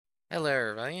Hello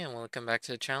everybody and welcome back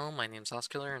to the channel. My name's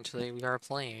Oscular and today we are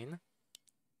playing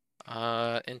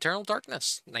Internal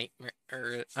Darkness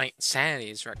Nightmare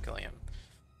Sanity's Requiem.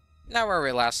 Now where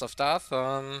we last left off,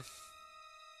 I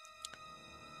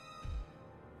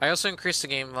also increased the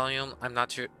game volume. I'm not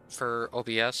too for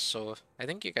OBS, so I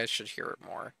think you guys should hear it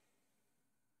more.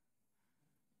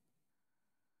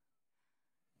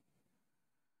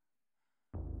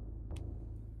 I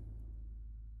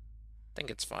think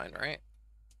it's fine, right?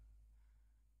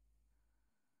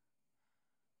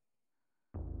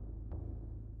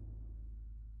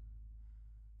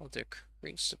 I'll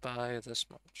decrease it by this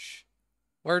much.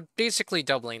 We're basically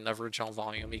doubling the original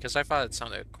volume because I thought it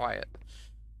sounded quiet.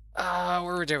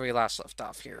 Where did we last left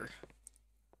off here?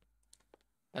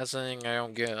 That's the thing I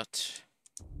don't get.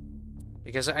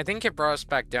 Because I think it brought us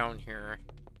back down here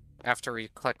after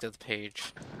we collected the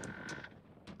page.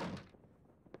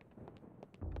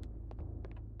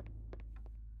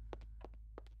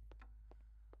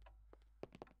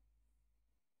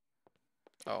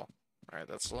 Oh, alright,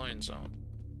 that's the loading zone.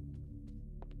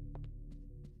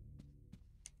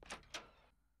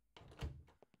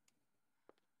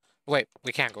 Wait,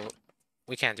 we can't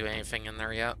do anything in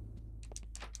there yet.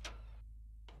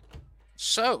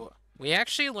 So, we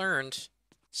actually learned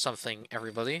something,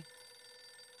 everybody.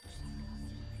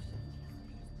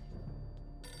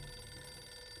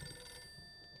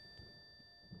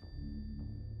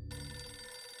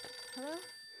 Hello?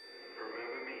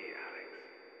 Remember me,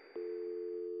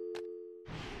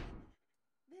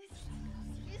 Alex.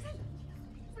 This isn't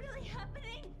really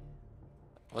happening.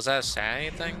 Was that a Sanity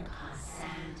thing?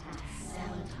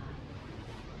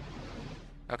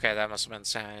 Okay, that must have been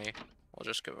Sanity. We'll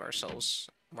just give ourselves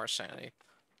more Sanity.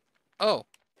 Oh!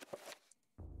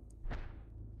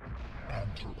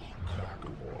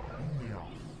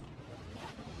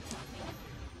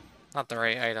 Not the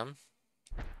right item.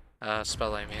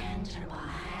 Spell, I mean.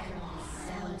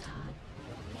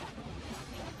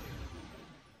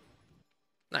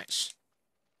 Nice.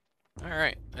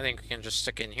 Alright, I think we can just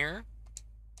stick in here.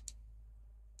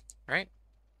 Right?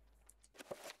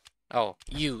 Oh,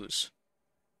 use.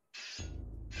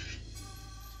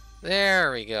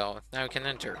 There we go. Now we can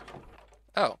enter.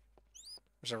 Oh,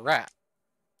 there's a rat.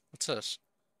 What's this?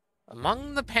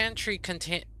 Among the pantry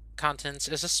contents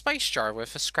is a spice jar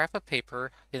with a scrap of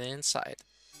paper hidden inside.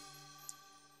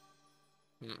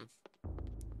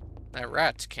 That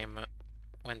rat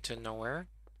went to nowhere.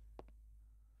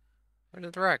 Where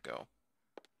did the rat go?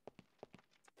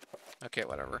 Okay,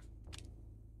 whatever.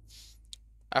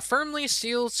 A firmly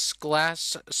sealed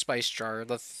glass spice jar,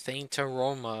 the faint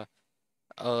aroma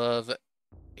of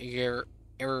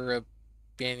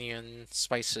Arabian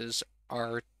spices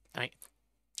are... I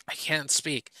can't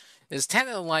speak. Is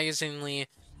tantalizingly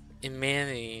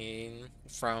emanating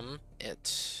from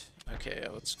it. Okay,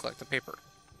 let's collect the paper.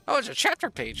 Oh, it's a chapter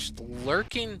page.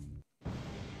 Lurking...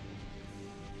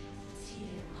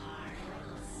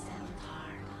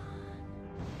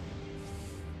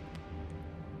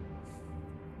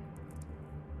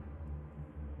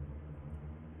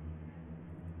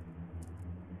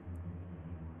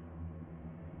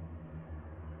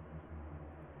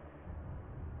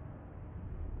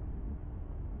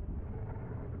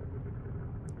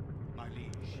 My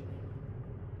liege,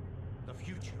 the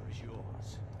future is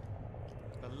yours.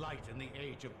 The light in the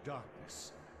age of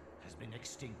darkness has been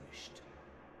extinguished.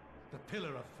 The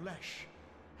pillar of flesh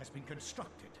has been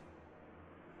constructed.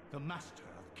 The master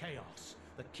of chaos,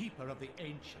 the keeper of the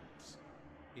ancients,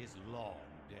 is long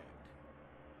dead.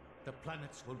 The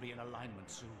planets will be in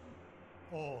alignment soon.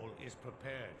 All is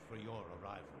prepared for your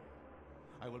arrival.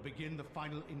 I will begin the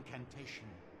final incantation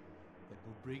that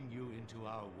will bring you into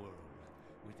our world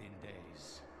within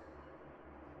days.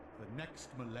 The next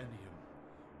millennium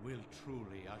will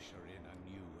truly usher in a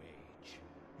new age.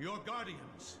 Your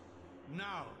guardians,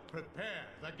 now prepare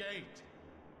the gate!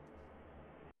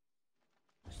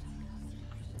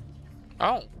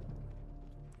 Oh.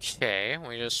 Okay,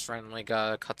 we just randomly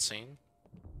got a cutscene.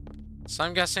 So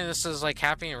I'm guessing this is like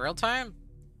happening in real time?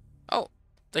 Oh,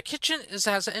 the kitchen is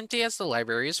as empty as the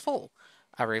library is full.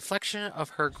 A reflection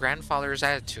of her grandfather's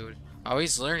attitude.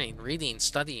 Always learning, reading,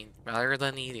 studying, rather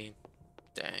than eating.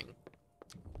 Dang.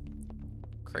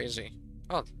 Crazy.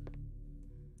 Oh.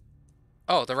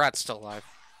 Oh, the rat's still alive.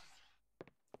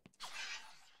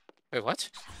 Wait,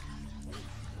 what?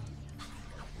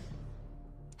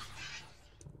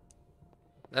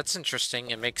 That's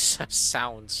interesting. It makes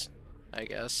sounds, I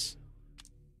guess.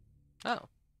 Oh,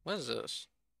 what is this?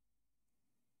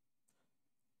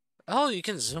 Oh, you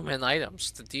can zoom in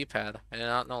items. The D-pad. I did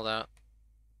not know that.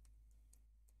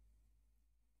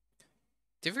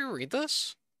 Did we read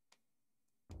this?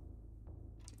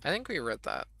 I think we read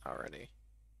that already.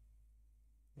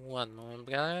 One moment,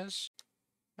 guys.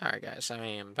 Alright, guys, I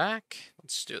am back.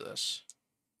 Let's do this.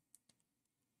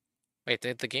 Wait,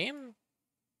 did the game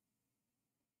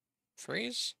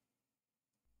freeze?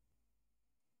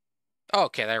 Oh,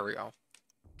 okay, there we go.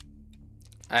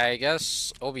 I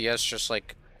guess OBS just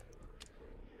like...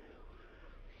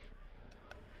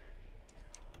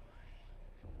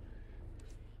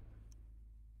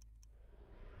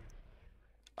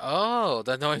 Oh,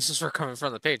 the noises were coming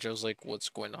from the page. I was like, what's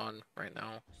going on right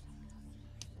now?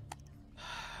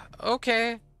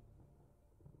 Okay.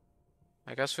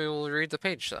 I guess we will read the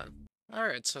page then.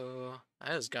 Alright, so that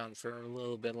has gone for a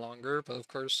little bit longer, but of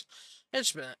course,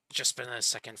 it's been just been a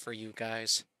second for you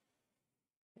guys.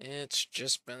 It's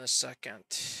just been a second,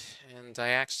 and I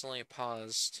accidentally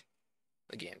paused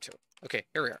the game too. Okay,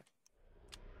 here we are.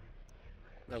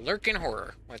 The lurking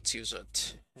horror. Let's use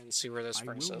it and see where this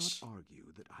brings us. I will not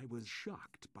argue that I was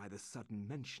shocked by the sudden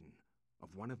mention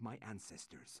of one of my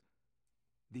ancestors,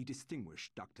 the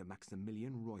distinguished Dr.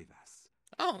 Maximilian Roivas.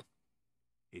 Oh.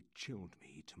 It chilled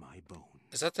me to my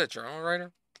bones. Is that the journal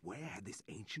writer? Where had this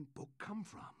ancient book come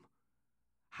from?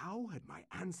 How had my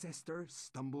ancestor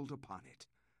stumbled upon it?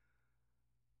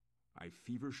 I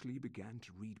feverishly began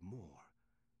to read more,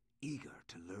 eager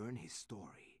to learn his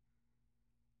story.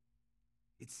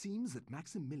 It seems that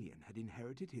Maximilian had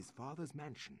inherited his father's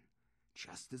mansion,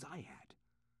 just as I had.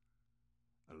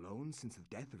 Alone since the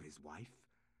death of his wife,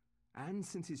 and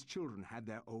since his children had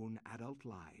their own adult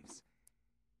lives,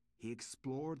 he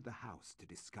explored the house to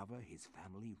discover his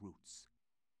family roots.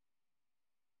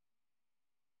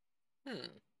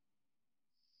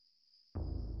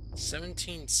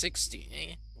 1760,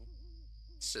 eh?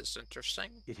 This is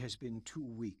interesting. It has been 2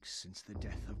 weeks since the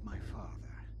death of my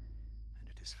father, and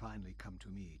it has finally come to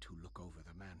me to look over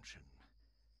the mansion.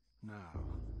 Now,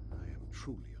 I am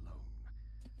truly alone,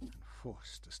 and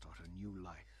forced to start a new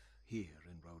life here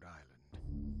in Rhode Island.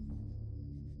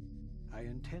 I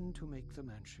intend to make the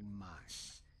mansion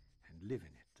mine, and live in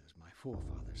it as my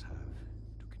forefathers have,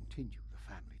 to continue the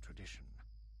family tradition.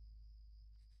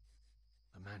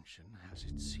 The mansion has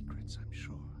its secrets, I'm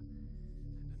sure, and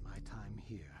in my time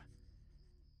here,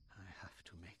 I have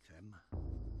to make them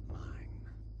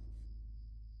mine.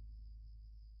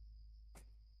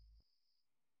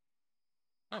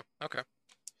 Oh, okay.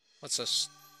 What's this?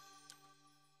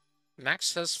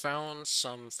 Max has found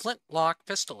some flintlock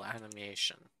pistol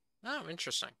animation. Oh,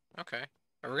 interesting. Okay.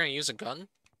 Are we gonna use a gun?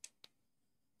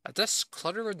 A desk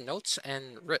cluttered with notes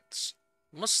and writs.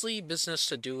 Mostly business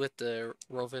to do with the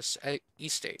Rovis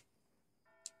estate.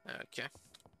 Okay.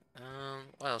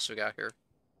 What else we got here?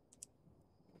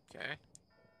 Okay.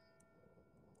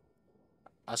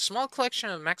 A small collection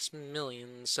of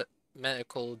Maximilian's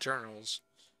medical journals,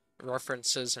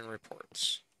 references, and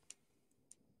reports.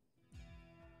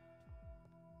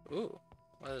 Ooh,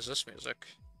 what is this music?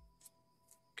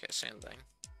 Okay, same thing.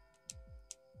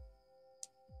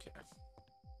 Okay.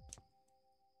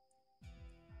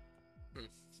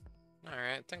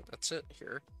 Alright, I think that's it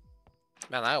here.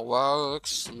 Man, that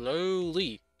walks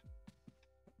slowly.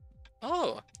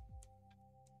 Oh!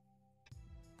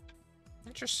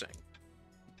 Interesting.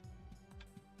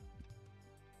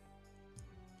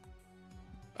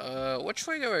 Which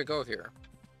way do I go here?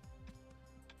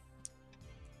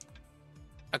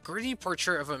 A gritty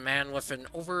portrait of a man with an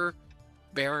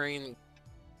overbearing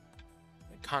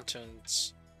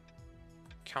countenance.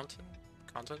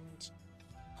 Countenance?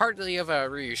 Hardly of a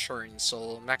reassuring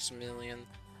soul, Maximilian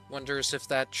wonders if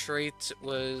that trait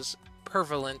was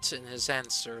prevalent in his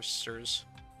ancestors.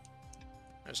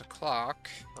 There's a clock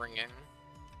ringing.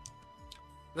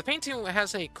 The painting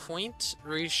has a quaint,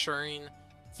 reassuring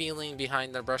feeling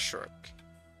behind the brushwork,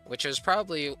 which is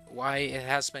probably why it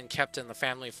has been kept in the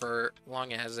family for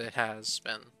long as it has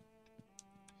been.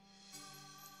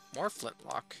 More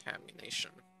flintlock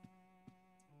ammunition.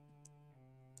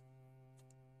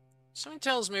 Something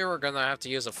tells me we're gonna have to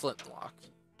use a flintlock.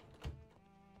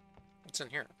 What's in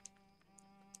here?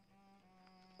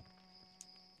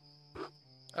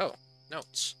 Oh,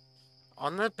 notes.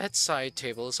 On the bedside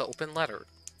table is an open letter.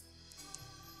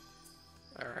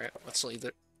 Alright, let's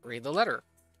read the letter.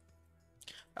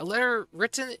 A letter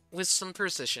written with some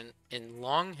precision in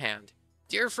longhand.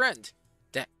 Dear friend,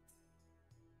 the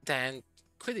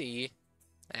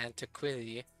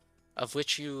antiquity of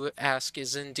which you ask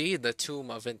is indeed the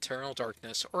tomb of eternal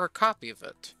darkness, or a copy of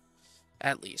it,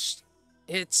 at least.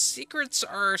 Its secrets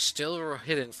are still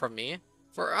hidden from me,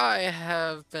 for I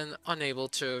have been unable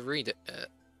to read it,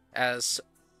 as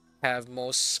have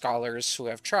most scholars who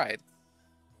have tried.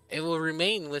 It will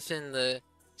remain within the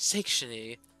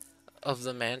sanctity of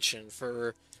the mansion,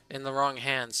 for In the wrong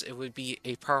hands, it would be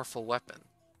a powerful weapon.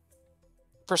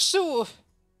 Pursue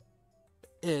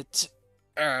it,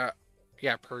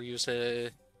 yeah, peruse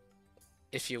it,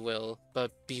 if you will,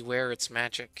 but beware its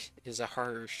magic is a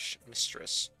harsh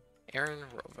mistress. Aaron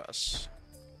Rovas.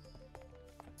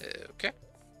 Okay.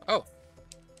 Oh.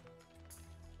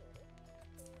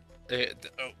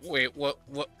 Wait, what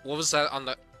was that on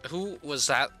the... Who was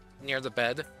that near the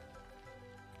bed?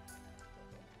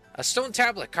 A stone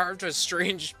tablet carved with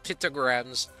strange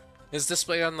pictograms is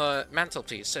displayed on the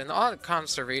mantelpiece. An odd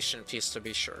conservation piece, to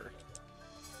be sure.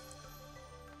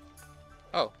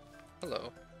 Oh,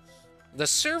 hello. The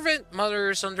servant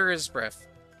mutters under his breath,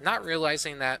 not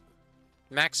realizing that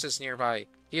Max is nearby.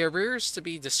 He appears to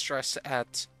be distressed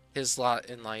at his lot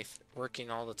in life, working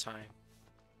all the time.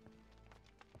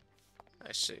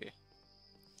 I see.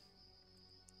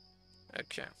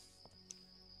 Okay.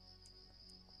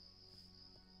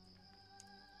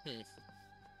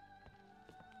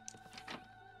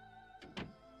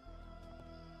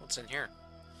 What's in here?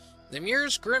 The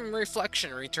mirror's grim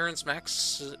reflection returns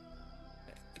Max's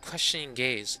questioning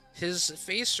gaze. His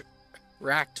face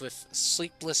racked with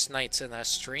sleepless nights and a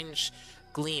strange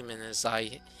gleam in his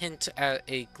eye hint at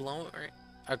a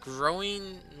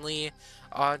growingly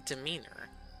odd demeanor.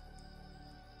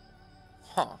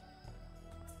 Huh.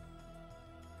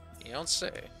 You don't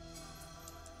say.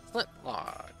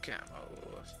 Flintlock ammo.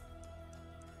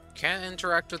 Can't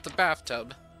interact with the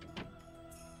bathtub.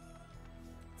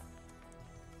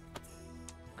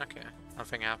 Okay,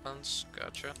 nothing happens.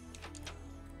 Gotcha.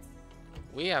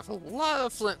 We have a lot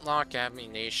of flintlock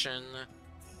ammunition.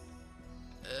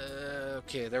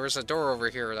 Okay, there was a door over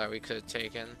here that we could have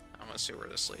taken. I want to see where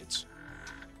this leads.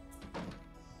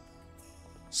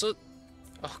 So...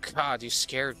 Oh god, you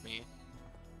scared me.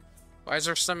 Why is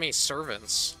there so many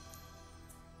servants?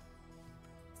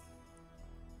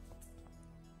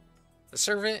 The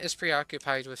servant is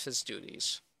preoccupied with his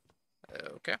duties.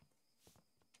 Okay.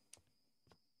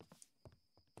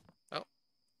 Oh.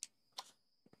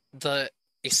 A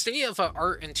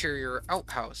state-of-the-art interior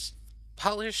outhouse.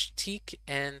 Polished teak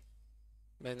and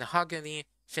mahogany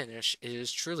finish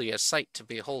is truly a sight to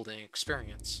behold and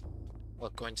experience.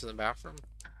 What, going to the bathroom?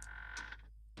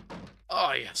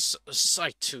 Oh yes, a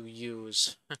sight to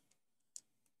use.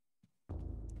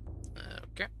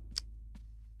 Okay.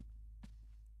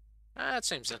 That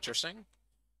seems interesting.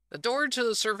 The door to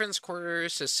the servants'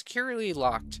 quarters is securely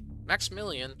locked.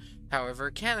 Maximilian,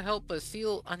 however, can't help but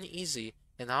feel uneasy.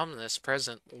 An ominous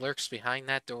presence lurks behind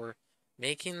that door,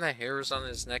 making the hairs on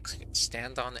his neck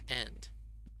stand on end.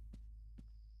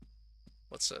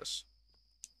 What's this?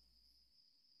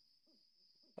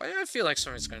 Why do I feel like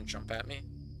somebody's gonna jump at me?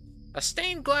 A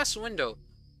stained glass window,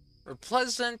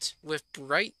 resplendent with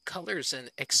bright colors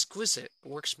and exquisite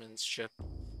workmanship.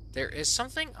 There is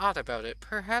something odd about it,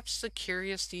 perhaps the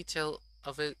curious detail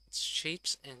of its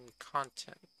shapes and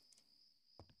content.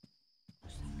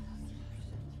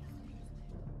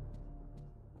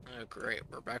 Oh great,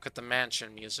 we're back with the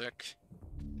mansion music.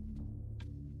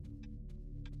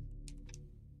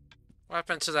 What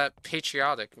happened to that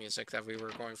patriotic music that we were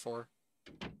going for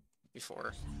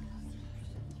before?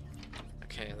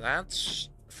 Okay, that's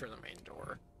for the main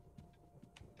door.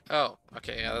 Oh,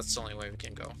 okay, yeah, that's the only way we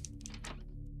can go.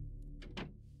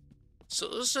 So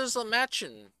this is the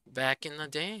mansion back in the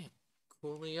day.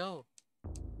 Coolio.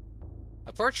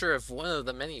 A portrait of one of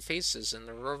the many faces in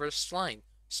the reverse line.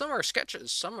 Some are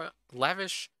sketches, some are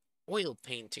lavish oil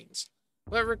paintings.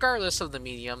 But regardless of the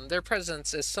medium, their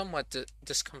presence is somewhat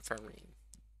discomforting.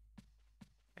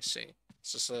 I see.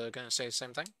 Is this gonna say the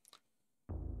same thing?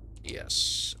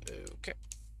 Yes. Okay.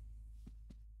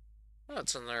 Oh,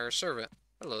 it's another servant.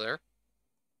 Hello there.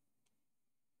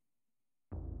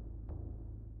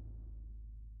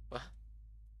 What?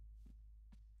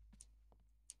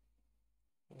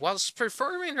 Whilst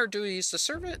performing her duties, the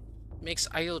servant makes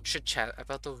idle chit-chat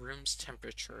about the room's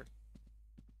temperature.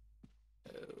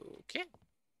 Okay.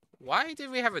 Why did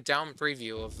we have a down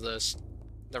preview of this?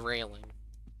 The railing.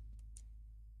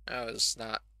 Oh, it's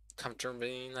not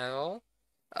comforting at all.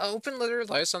 An open letter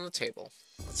lies on the table.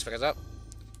 Let's pick it up.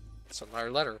 It's another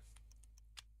letter.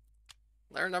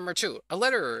 Letter number 2. A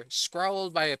letter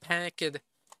scrawled by a panicked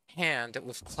hand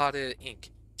with clotted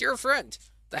ink. Dear friend,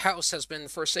 the house has been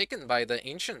forsaken by the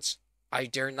ancients. I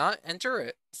dare not enter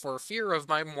it for fear of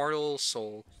my mortal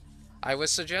soul. I would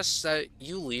suggest that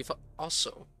you leave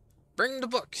also. Bring the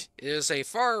book. It is a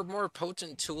far more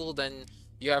potent tool than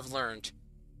you have learned,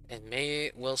 and may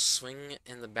it will swing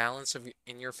in the balance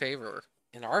in your favor.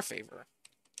 In our favor.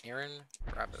 Aaron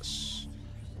Ravis.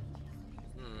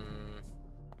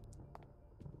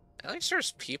 At least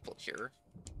there's people here.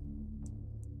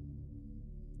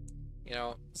 You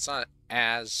know, it's not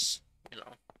as, you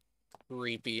know,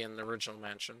 creepy in the original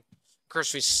mansion. Of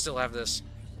course, we still have this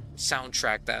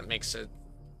soundtrack that makes it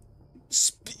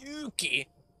spooky.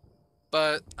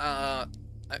 But, I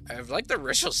like the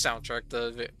original soundtrack,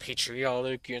 the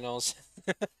patriotic, you know,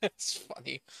 it's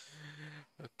funny.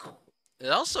 It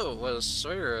also was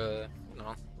sort of, you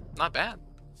know, not bad.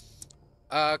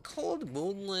 Cold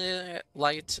moonlit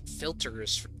light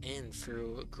filters in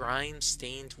through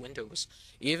grime-stained windows.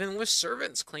 Even with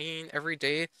servants cleaning every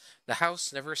day, the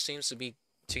house never seems to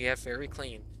get very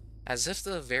clean, as if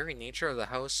the very nature of the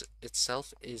house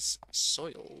itself is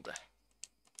soiled.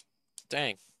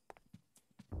 Dang.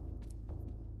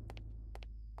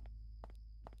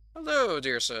 Hello,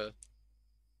 dear sir.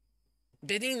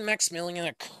 Bidding Maximilian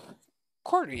a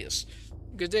courteous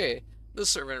good day, the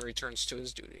servant returns to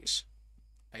his duties.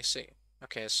 I see.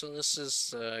 Okay, so this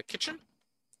is the kitchen?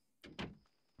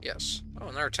 Yes. Oh,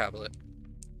 another tablet.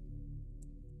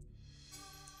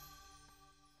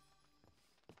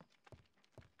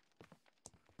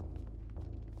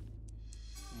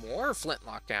 More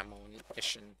flintlock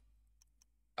ammunition.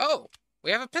 Oh,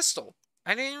 we have a pistol.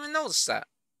 I didn't even notice that.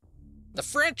 The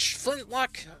French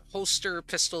flintlock holster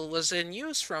pistol was in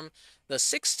use from the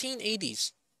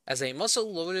 1680s. As a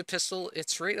muzzle-loaded pistol,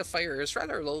 its rate of fire is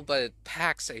rather low, but it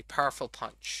packs a powerful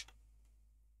punch.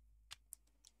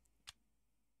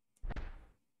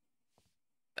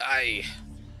 Aye.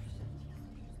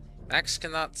 Max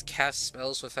cannot cast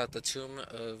spells without the Tomb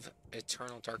of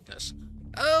Eternal Darkness.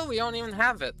 Oh, we don't even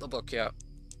have it, the book yet.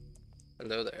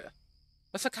 Hello there.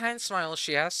 With a kind smile,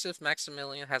 she asks if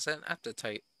Maximilian has an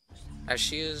appetite, as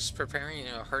she is preparing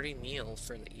a hearty meal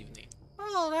for the evening.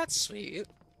 Oh, that's sweet.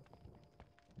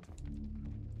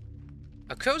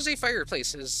 A cozy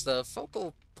fireplace is the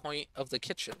focal point of the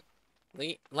kitchen,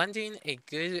 lending a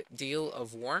good deal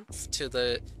of warmth to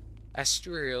the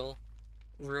asturial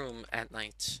room at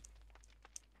night.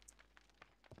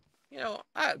 You know,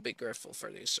 I'd be grateful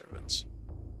for these servants.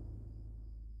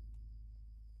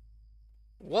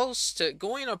 Whilst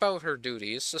going about her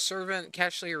duties, the servant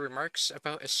casually remarks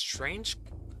about a strange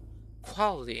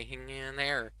quality hanging in the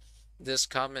air. This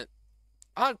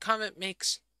odd comment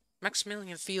makes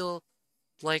Maximilian feel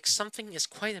like something is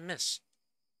quite amiss.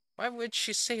 Why would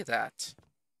she say that?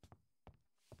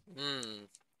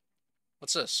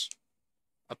 What's this?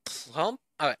 A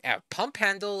pump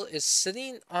handle is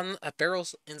sitting on a barrel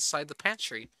inside the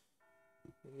pantry.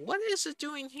 What is it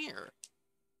doing here?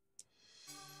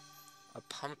 A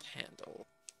pump handle.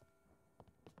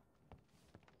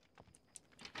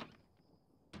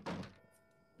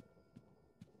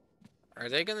 Are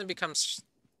they gonna become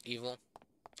evil?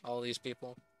 All these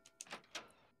people?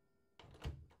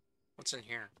 What's in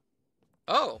here?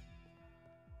 Oh!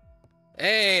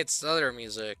 Hey, it's the other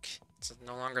music. It's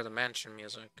no longer the mansion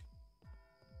music.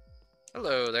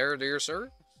 Hello there, dear sir.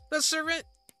 The servant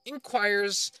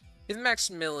inquires if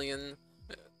Maximilian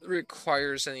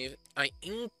inquires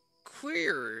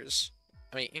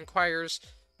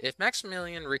if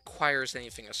Maximilian requires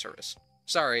anything of service.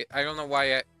 Sorry, I don't know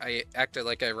why I acted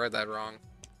like I read that wrong.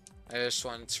 I just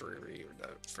wanted to reread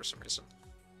that for some reason.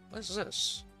 What is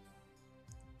this?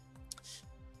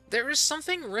 There is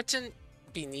something written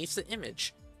beneath the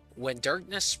image. When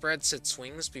darkness spreads its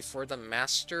wings before the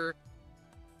Master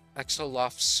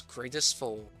Exolof's greatest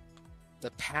foe,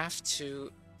 the path to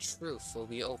truth will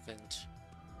be opened.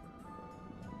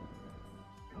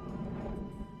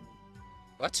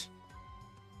 What?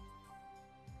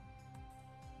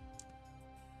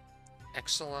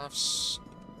 Exolof's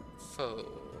foe.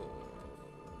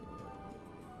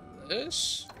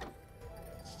 This?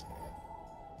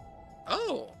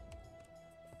 Oh!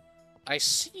 I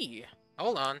see.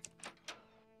 Hold on.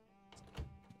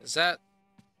 Is that...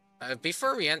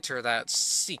 before we enter that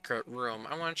secret room,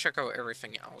 I want to check out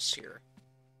everything else here.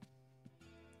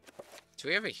 Do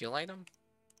we have a heal item?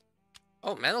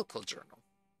 Oh, medical journal.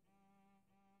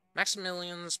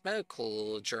 Maximilian's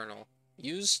medical journal.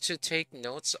 Used to take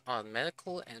notes on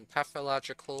medical and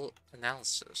pathological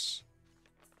analysis.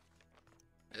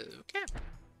 Okay.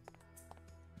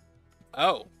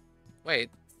 Oh.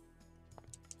 Wait.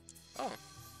 Oh.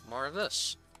 More of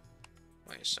this.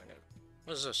 Wait a second.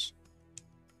 What is this?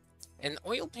 An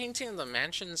oil painting of the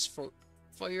mansion's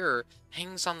foyer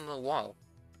hangs on the wall.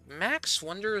 Max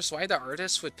wonders why the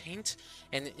artist would paint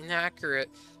an inaccurate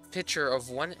picture of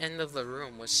one end of the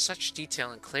room with such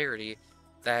detail and clarity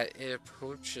that it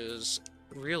approaches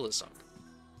realism.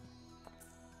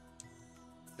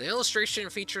 The illustration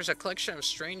features a collection of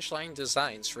strange line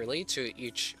designs related to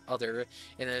each other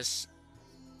in a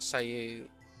cyclical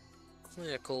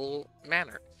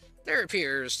manner. There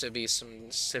appears to be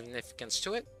some significance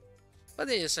to it. but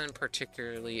it isn't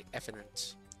particularly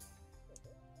evident.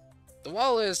 The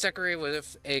wall is decorated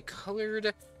with a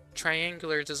colored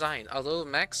triangular design. Although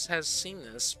Max has seen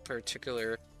this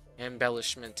particular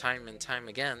embellishment time and time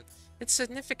again, its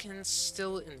significance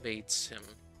still invades him.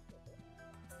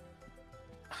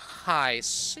 I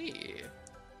see.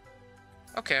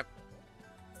 Okay.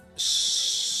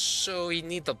 So we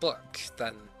need the book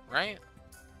then, right?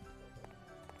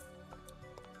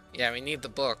 Yeah, we need the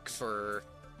book for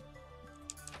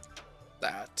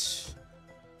that.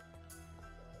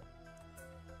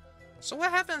 So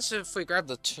what happens if we grab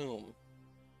the tomb?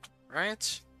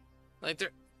 Right? Like,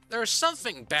 there's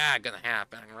something bad gonna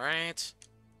happen, right?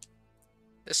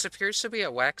 This appears to be a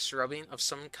wax rubbing of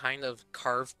some kind of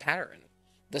carved pattern.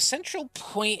 The central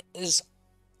point is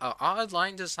an odd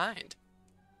line designed.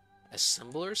 A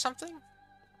symbol or something?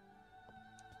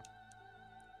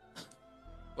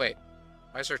 Wait,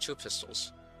 why is there two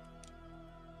pistols?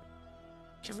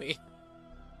 Can we...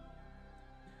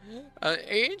 An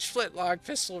aged flintlock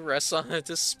pistol rests on a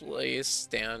display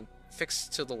stand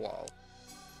fixed to the wall.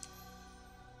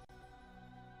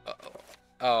 Uh-oh.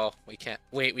 Oh, we can't.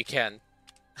 Wait, we can.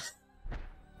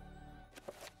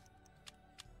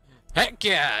 Heck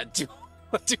yeah! Dual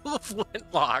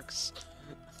flintlocks!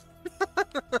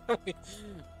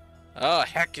 Oh,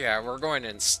 heck yeah, we're going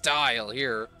in style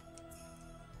here.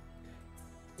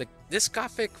 This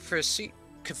Gothic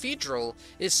cathedral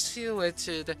is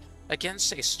silhouetted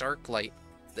against a stark light.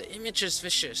 The image is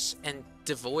vicious and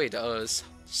devoid of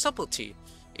subtlety.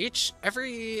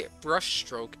 Every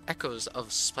brushstroke echoes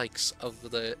of spikes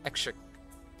of the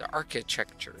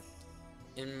architecture,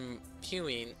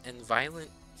 imbuing and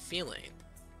violent feeling,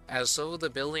 as though the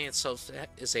building itself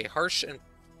is a harsh and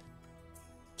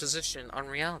position on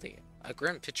reality. A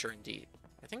grim picture indeed.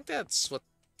 I think that's what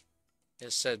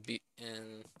is said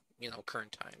in,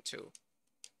 current time too.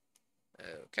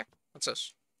 Okay, what's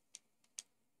this?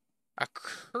 A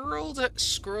curled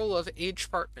scroll of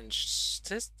aged parchment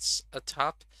sits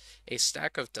atop a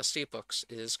stack of dusty books.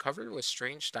 It is covered with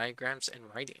strange diagrams and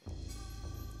writing.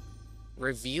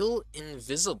 Reveal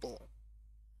invisible.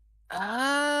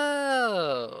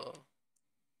 Oh.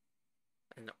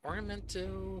 An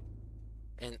ornamental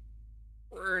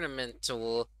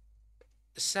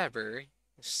sabre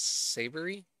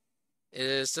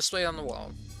is displayed on the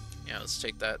wall. Yeah, let's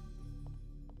take that.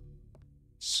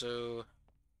 So,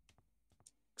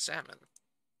 examine.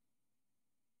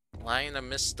 Lying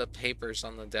amidst the papers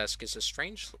on the desk is a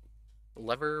strange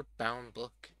leather-bound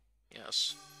book.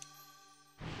 Yes.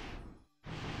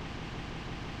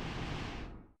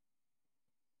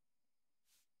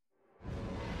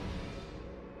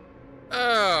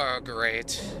 Oh,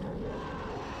 great.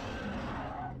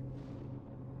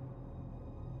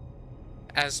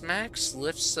 As Max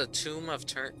lifts the Tomb of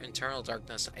Eternal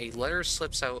Darkness, a letter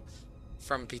slips out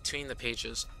from between the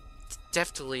pages.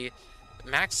 Deftly,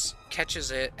 Max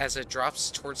catches it as it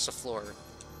drops towards the floor.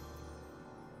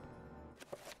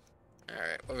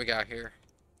 Alright, what we got here?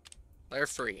 Letter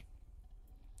 3.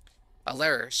 A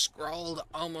letter scrawled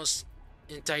almost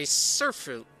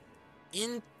indecipherably.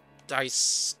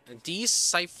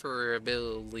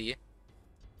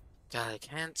 God, I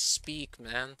can't speak,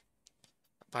 man.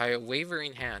 By a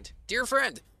wavering hand. Dear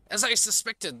friend, as I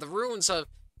suspected, the ruins of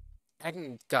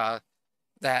Agga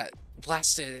that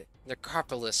blasted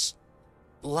Necropolis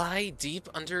lie deep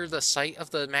under the site of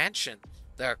the mansion.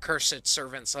 The accursed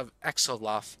servants of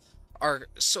Exoloth are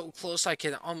so close I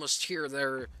can almost hear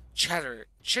their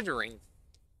chittering.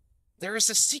 There is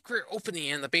a secret opening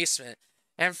in the basement,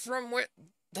 and from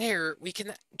there we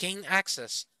can gain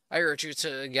access. I urge you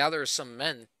to gather some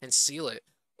men and seal it,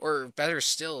 or better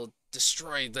still,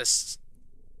 destroy this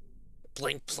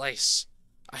blank place.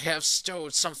 I have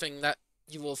stowed something that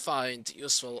you will find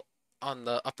useful on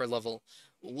the upper level.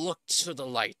 Look to the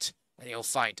light, and you'll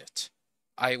find it.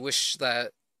 I wish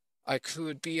that I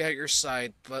could be at your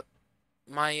side, but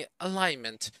my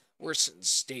alignment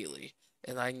worsens daily,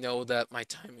 and I know that my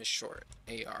time is short.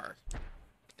 AR.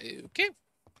 Okay.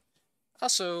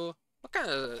 Also, what kind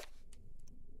of...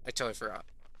 I totally forgot.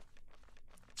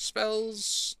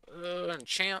 Spells,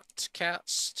 enchant,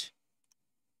 cast,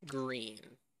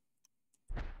 green.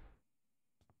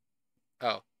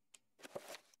 Oh.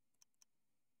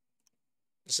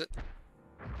 Is it?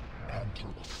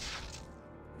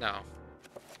 No.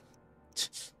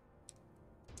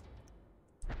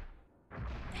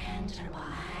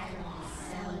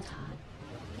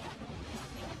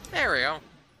 There we go.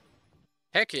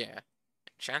 Heck yeah.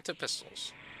 Enchanted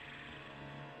pistols.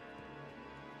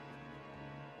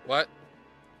 What?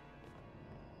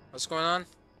 What's going on?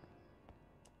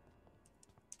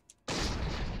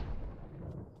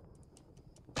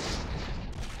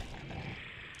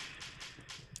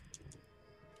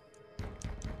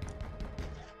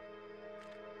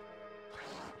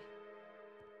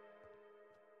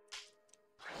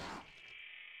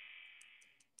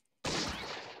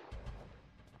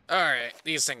 Alright,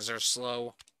 these things are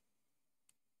slow.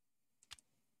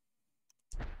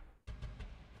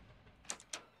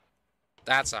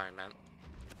 That's what I meant.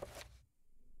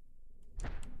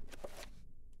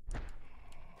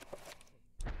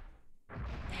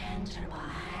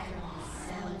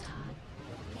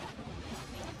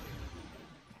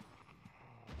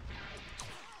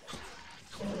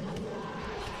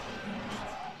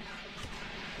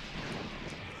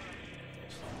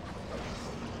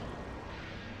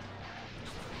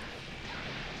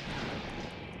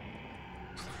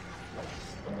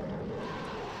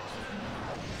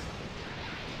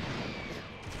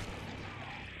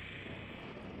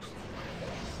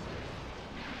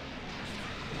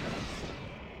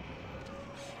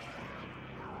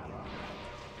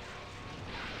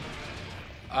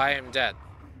 I am dead.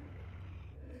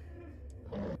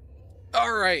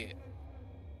 Alright.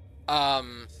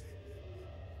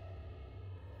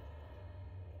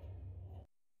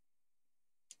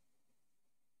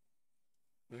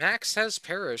 Max has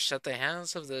perished at the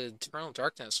hands of the eternal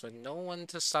darkness with no one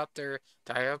to stop their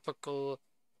diabolical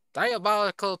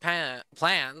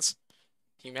plans.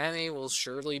 Humanity will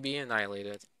surely be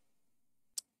annihilated.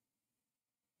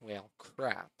 Well,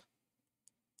 crap.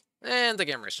 And the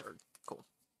game restarted. Cool.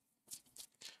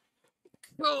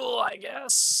 Cool, I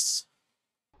guess.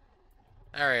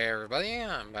 Alright, everybody,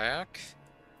 I'm back.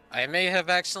 I may have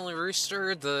accidentally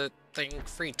restarted the thing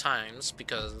 3 times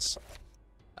because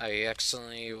I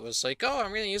accidentally was like, oh,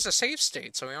 I'm gonna use a save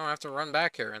state so we don't have to run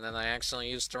back here, and then I accidentally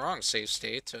used the wrong save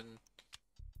state, and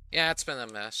yeah, it's been a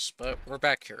mess, but we're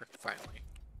back here, finally.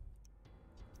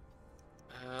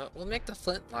 We'll make the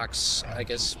flintlocks, I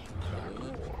guess.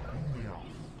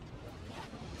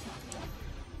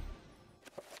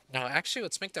 No, actually,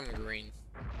 let's make them green.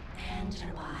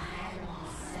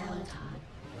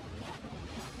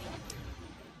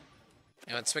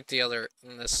 And let's make the other,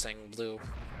 this thing, blue.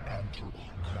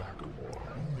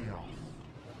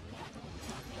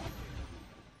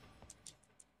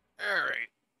 Alright.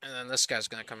 And then this guy's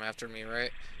gonna come after me,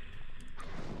 right?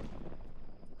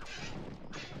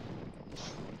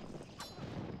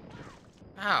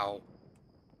 Ow.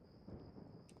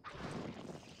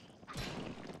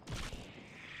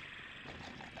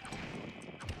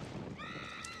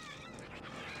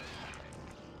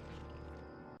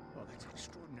 Oh, that's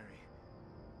extraordinary.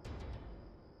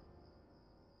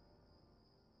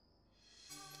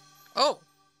 Oh!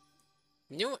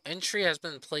 New entry has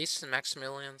been placed in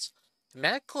Maximilian's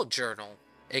medical journal.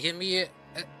 It can be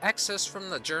accessed from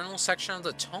the journal section of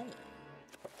the tome.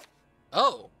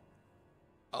 Oh!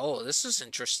 Oh, this is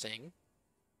interesting.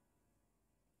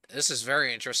 This is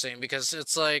very interesting because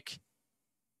it's like,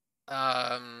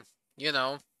 you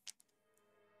know,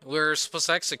 we're supposed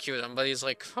to execute him, but he's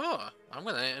like, huh, I'm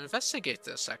gonna investigate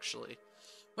this, actually.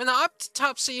 When the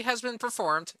autopsy has been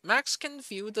performed, Max can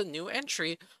view the new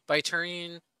entry by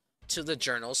turning to the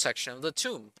journal section of the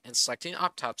tomb and selecting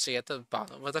autopsy at the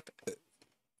bottom of the,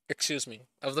 excuse me,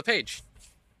 of the page.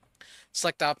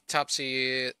 Select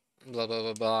autopsy, blah, blah,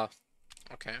 blah, blah.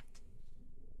 Okay.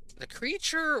 The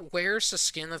creature wears the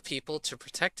skin of people to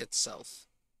protect itself.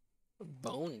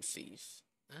 Bone thief.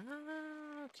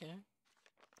 Ah, okay.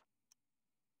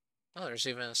 Oh, there's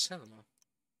even a cinema.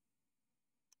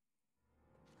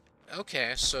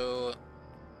 Okay, so...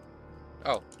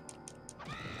 Oh.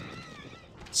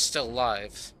 It's still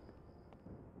live.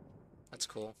 That's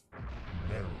cool.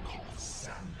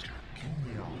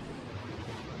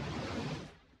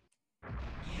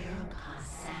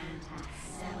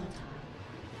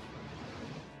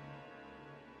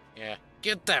 Yeah,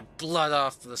 get that blood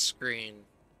off the screen.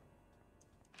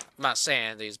 My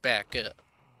sanity's back up.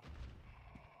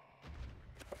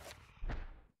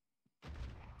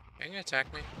 Can you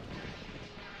attack me?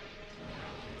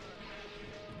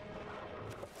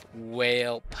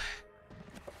 Welp.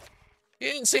 He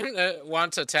didn't seem to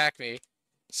want to attack me.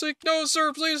 It's like, no,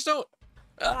 sir, please don't.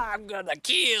 I'm gonna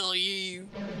kill you.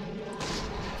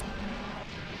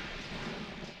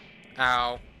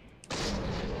 Ow.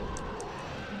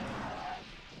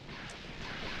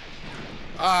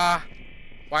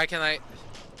 Why can't I?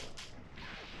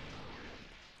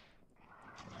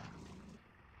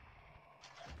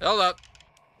 Hold up.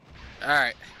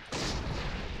 Alright.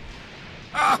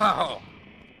 Oh!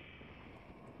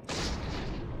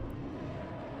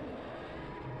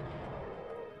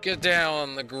 Get down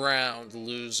on the ground,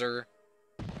 loser.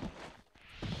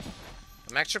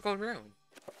 A magical rune.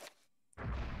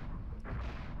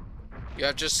 You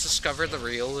have just discovered the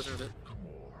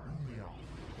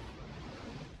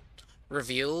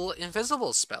reveal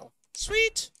invisible spell.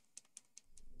 Sweet!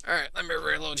 Alright, let me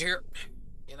reload here.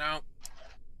 You know,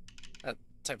 that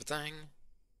type of thing.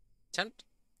 Attempt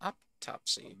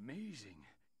autopsy. Amazing.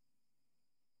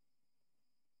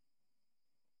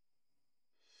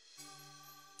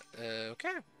 Okay.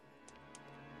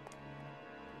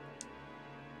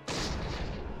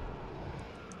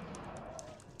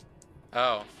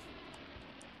 Oh.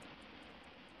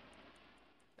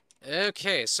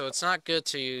 Okay, so it's not good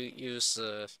to use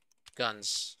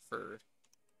guns for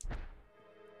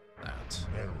that.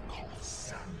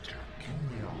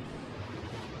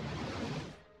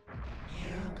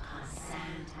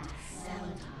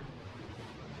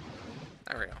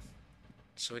 There we go.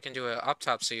 So we can do an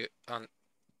autopsy on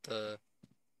the...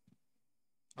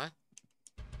 What?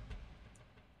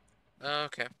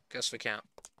 Okay, guess we can't.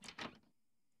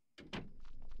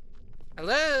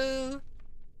 Hello?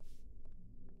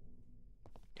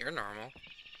 You're normal.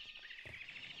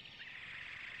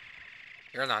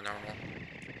 You're not normal.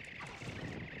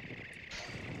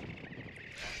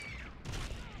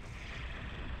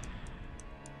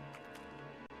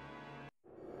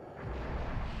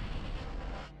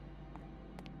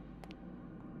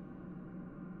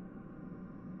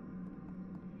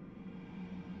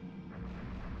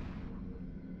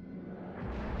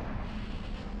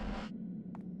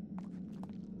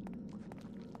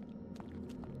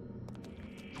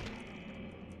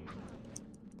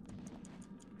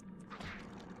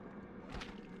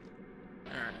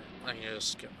 Alright, let me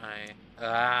just get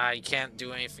my... you can't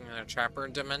do anything in the trapper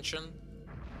dimension?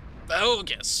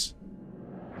 Bogus!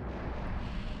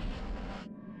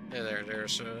 Hey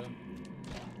there's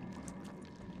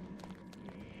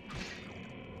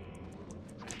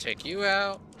take you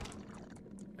out.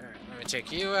 Alright, let me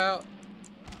take you out.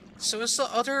 So is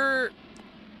the other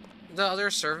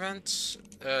servant,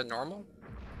 normal?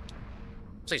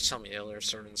 Please tell me the other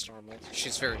servant's normal.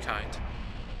 She's very kind.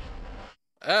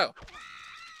 Oh.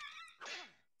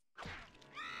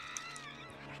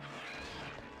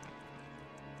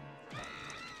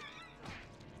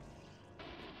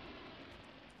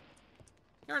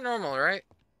 You're normal, right?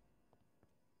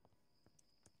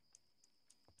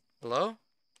 Hello?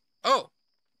 Oh!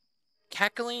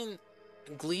 Cackling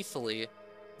gleefully,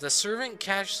 the servant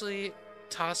casually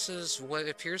tosses what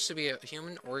appears to be a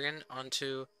human organ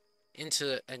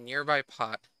into a nearby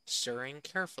pot, stirring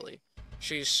carefully.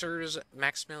 She assures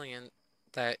Maximilian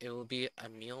that it will be a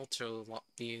meal to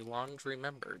be long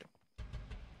remembered.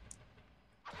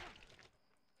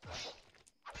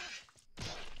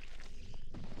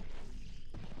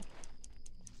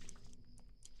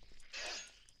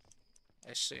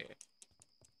 I see.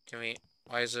 Can we...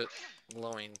 Why is it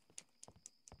glowing?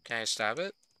 Can I stab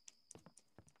it?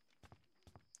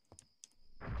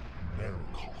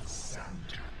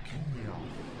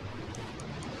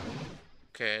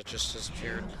 Okay, it just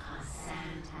disappeared.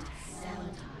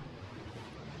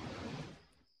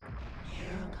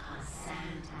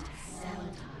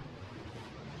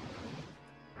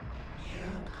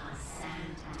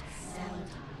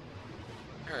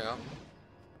 There we go.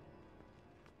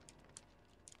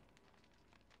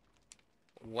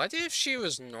 What if she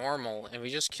was normal and we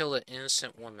just killed an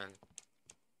innocent woman?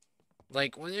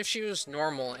 Like, what if she was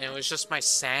normal and it was just my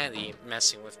sanity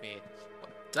messing with me?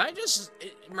 Did I just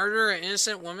murder an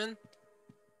innocent woman?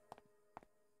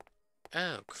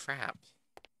 Oh, crap.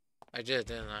 I did,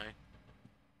 didn't I?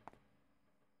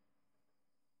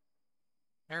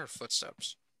 There are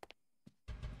footsteps.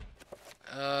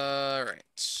 Right.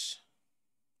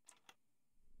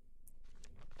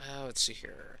 Let's see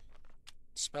here.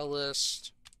 Spell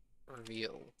list.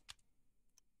 Reveal.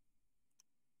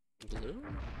 Blue?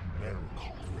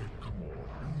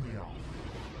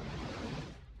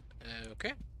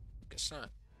 Okay. Guess not.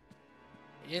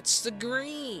 It's the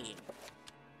green!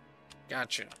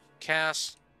 Gotcha.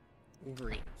 Cast.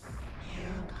 Green.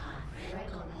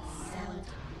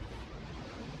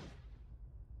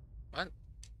 What?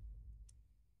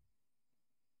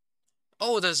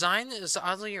 Oh, the design is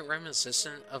oddly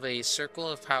reminiscent of a circle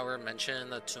of power mentioned in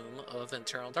the Tomb of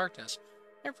Eternal Darkness.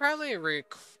 It probably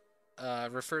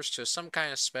refers to some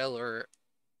kind of spell or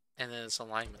and its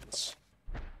alignments.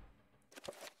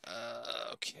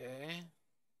 Okay.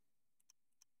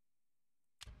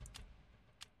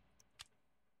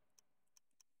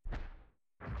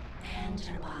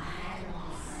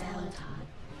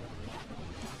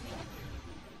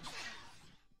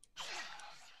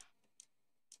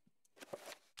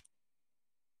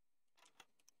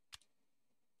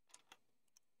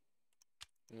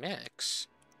 Mix?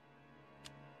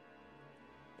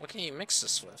 What can you mix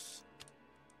this with?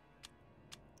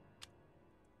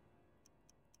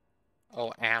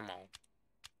 Oh, ammo.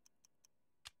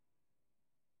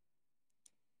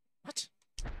 What?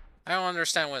 I don't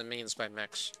understand what it means by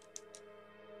mix.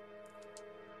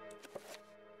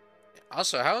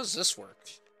 Also, how does this work?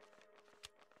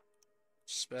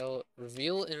 Spell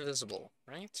reveal invisible,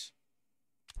 right?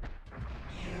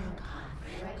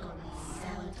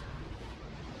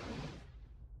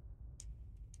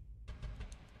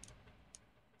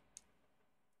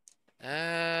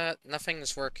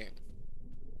 Nothing's working.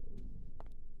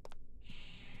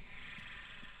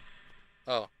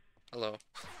 Oh, hello.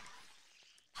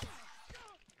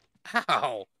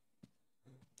 Ow!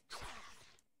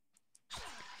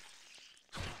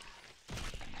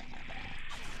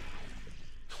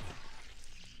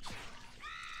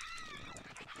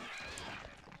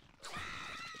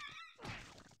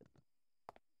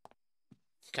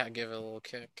 Gotta give it a little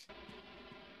kick.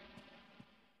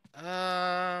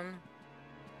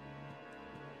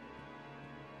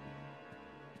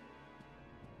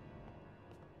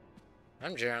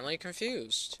 I'm generally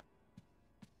confused.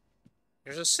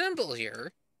 There's a symbol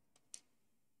here.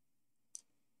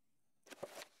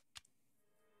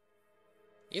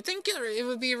 You think it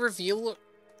would be a reveal?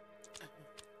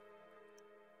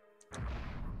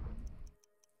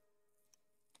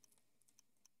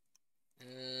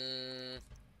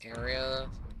 Area.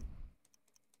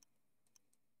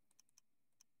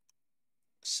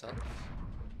 Self.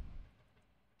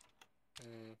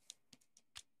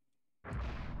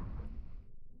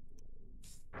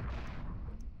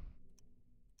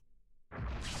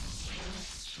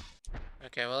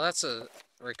 Okay, well that's a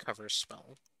recover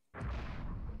spell.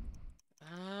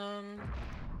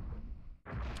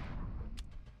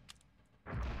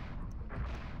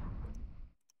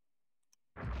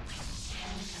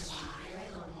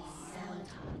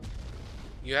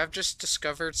 You have just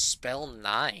discovered spell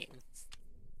 9.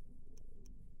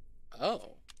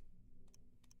 Oh.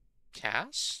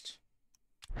 Cast?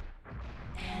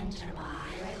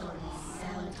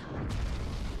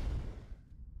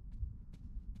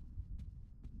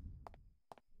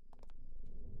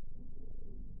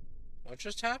 What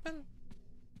just happened?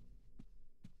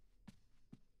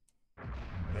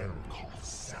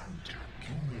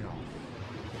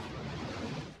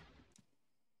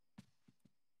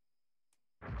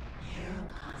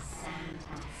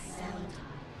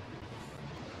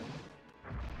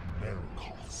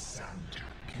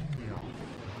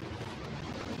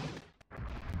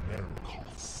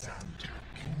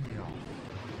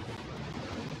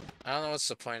 I don't know what's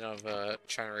the point of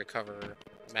trying to recover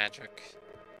magic.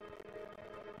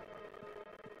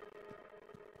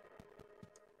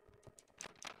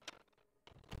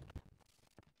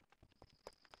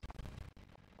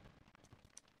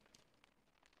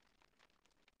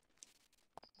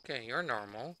 Okay, you're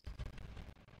normal.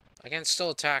 I can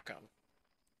still attack him.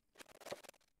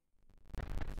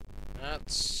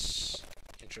 That's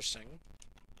interesting.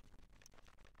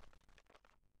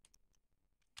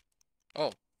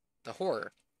 Oh, the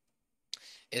horror.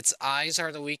 Its eyes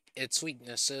are its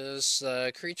weaknesses.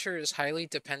 The creature is highly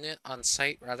dependent on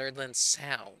sight rather than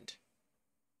sound.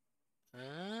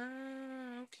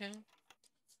 Okay.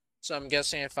 So I'm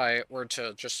guessing if I were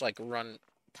to just like run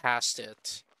past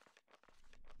it,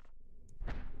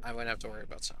 I wouldn't have to worry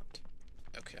about sound.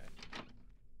 Okay.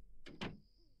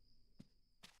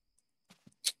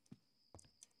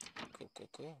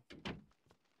 Cool.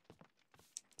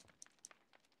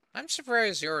 I'm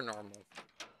surprised you're normal.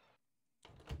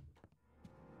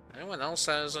 Anyone else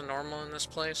that is a normal in this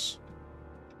place?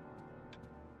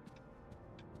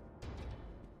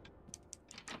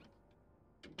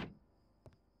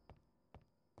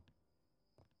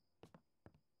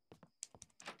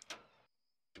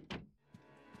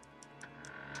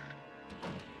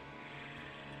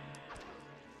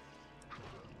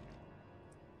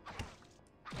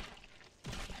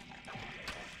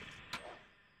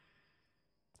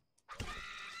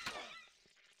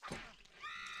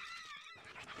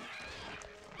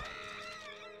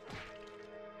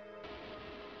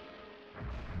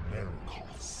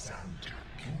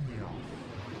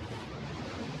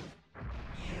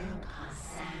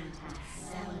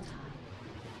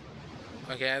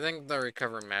 Okay, I think the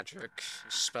recover magic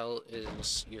spell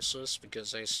is useless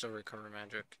because I still recover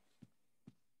magic.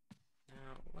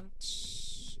 Now,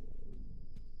 what's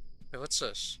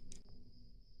this?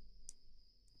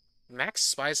 Max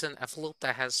spies an envelope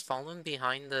that has fallen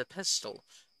behind the pistol.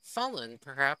 Fallen,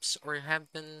 perhaps, or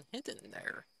have been hidden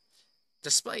there.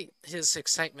 Despite his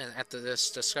excitement at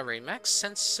this discovery, Max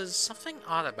senses something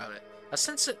odd about it. A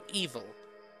sense of evil.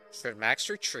 Should Max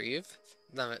retrieve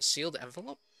the sealed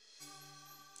envelope?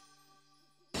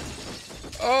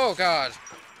 Oh, God.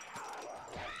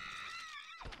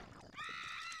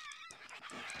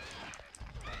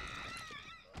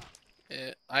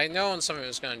 I know when somebody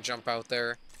was going to jump out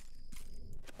there.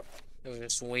 I was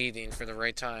just waiting for the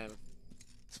right time.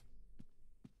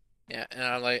 Yeah,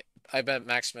 and I bet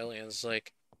Maximilian's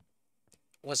like,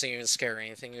 wasn't even scared or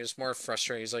anything. He was more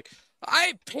frustrated. He's like,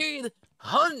 I paid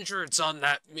hundreds on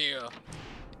that meal.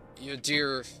 You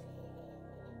dear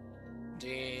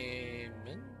demon.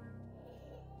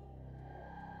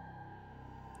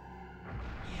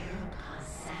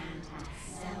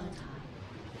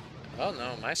 Oh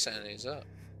no, my sanity's up.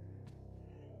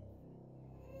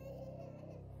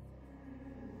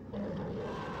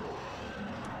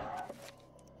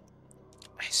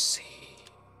 I see.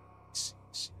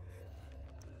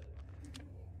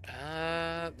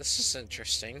 This is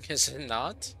interesting, is it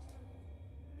not?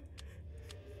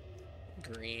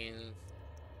 Green.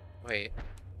 Wait.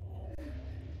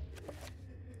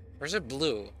 Where's it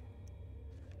blue?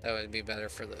 That would be better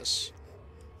for this.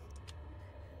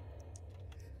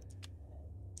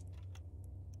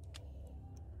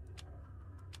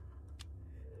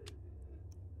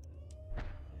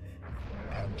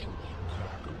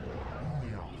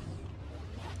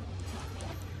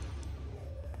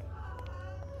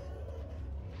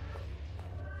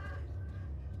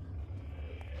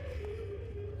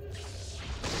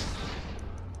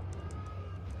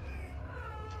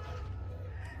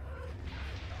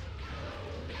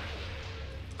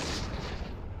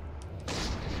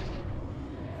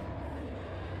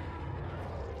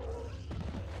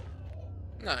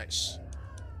 Nice.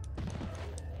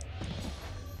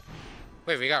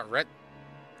 Wait, we got red.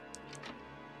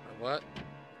 Or what?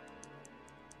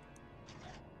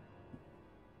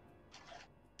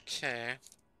 Okay.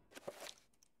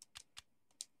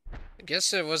 I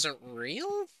guess it wasn't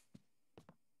real?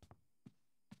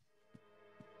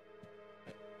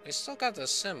 We still got the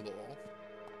symbol.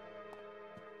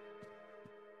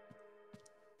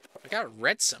 I got a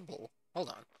red symbol. Hold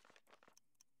on.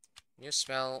 New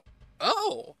spell.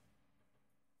 Oh!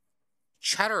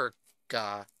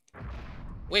 Chatterga.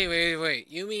 Wait.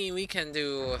 You mean we can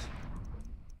do...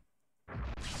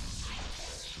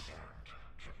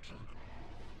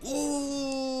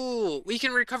 Ooh! We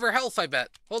can recover health, I bet.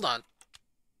 Hold on.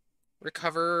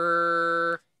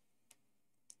 Recover...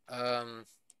 How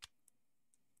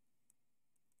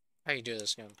you do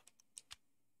this again?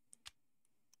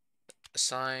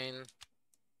 Assign...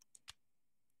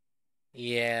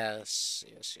 Yes.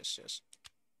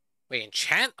 Wait,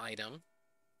 enchant item?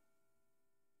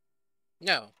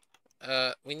 No.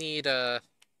 We need,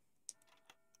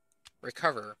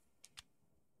 recover.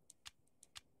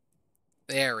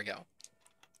 There we go.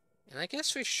 And I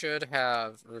guess we should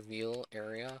have reveal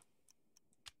area.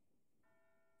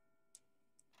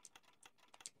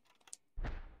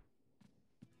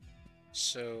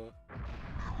 So...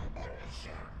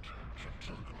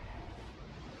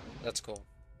 That's cool.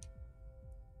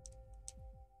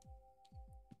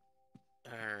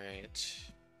 Alright.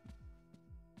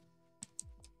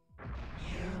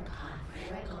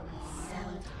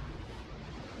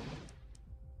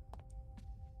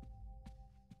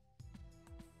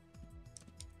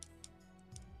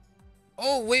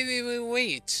 Oh,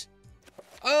 wait.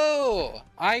 Oh,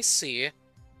 I see.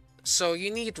 So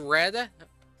you need red?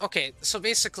 Okay, so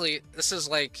basically, this is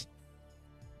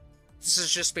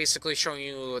just basically showing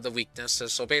you the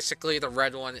weaknesses. So basically, the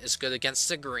red one is good against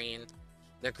the green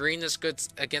is good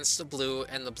against the blue,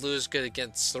 and the blue is good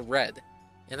against the red.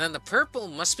 And then the purple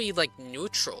must be, like,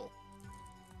 neutral,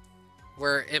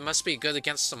 where it must be good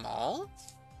against them all?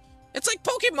 It's like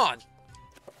Pokemon!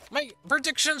 My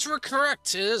predictions were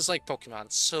correct. It is like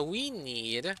Pokemon. So we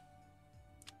need...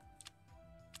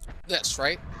 this,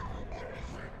 right?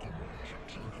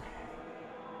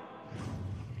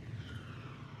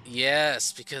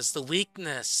 Yes, because the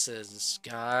weaknesses.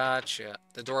 Gotcha.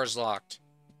 The door's locked.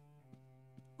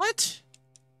 What?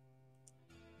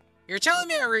 You're telling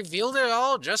me I revealed it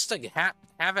all just to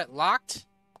have it locked?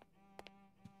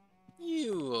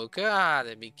 You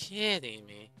gotta be kidding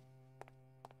me.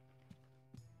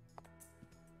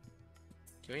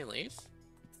 Can we leave?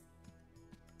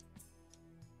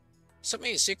 So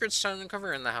many secrets to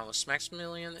uncover in the house.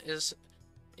 Maximilian is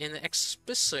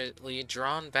inexplicably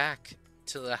drawn back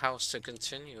to the house to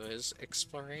continue his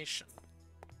exploration.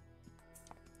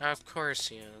 Of course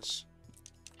he is.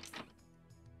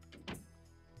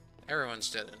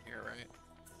 Everyone's dead in here, right?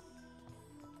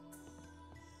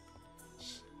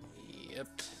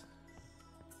 Yep.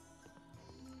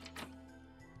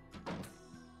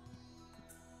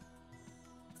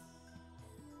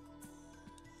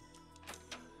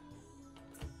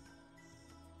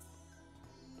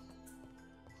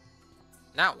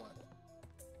 Now what?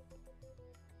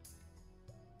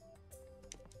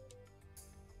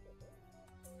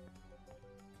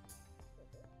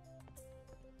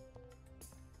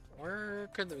 Where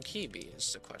could the key be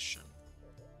is the question.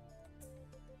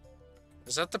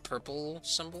 Is that the purple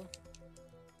symbol?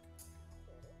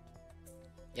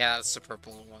 Yeah, that's the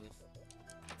purple one.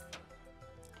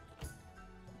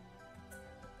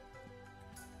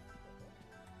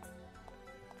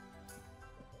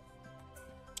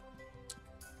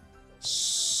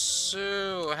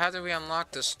 So, how do we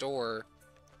unlock this door?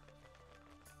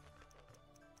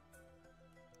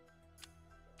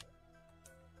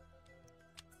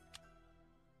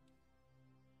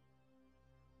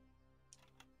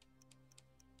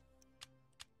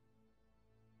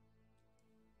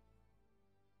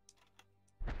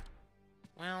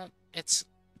 Well, it's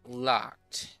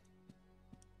locked.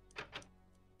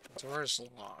 The door is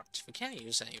locked. We can't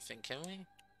use anything, can we?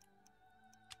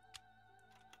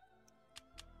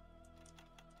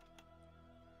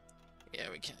 Yeah,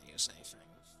 we can't use anything.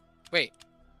 Wait.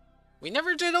 We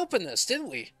never did open this, did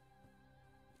we?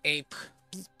 A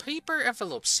paper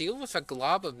envelope sealed with a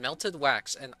glob of melted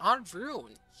wax. An odd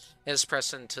rune is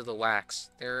pressed into the wax.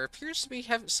 There appears to be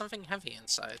something heavy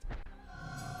inside.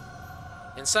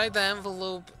 Inside the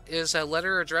envelope is a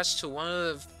letter addressed to one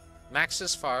of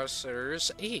Max's father's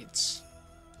aides.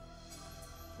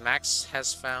 Max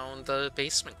has found the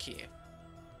basement key.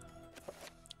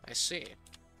 I see.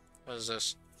 What is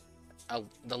this?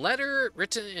 The letter,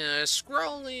 written in a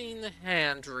scrawling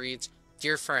hand, reads,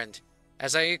 "Dear friend,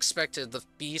 as I expected, the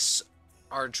beasts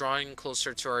are drawing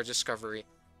closer to our discovery.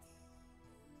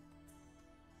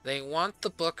 They want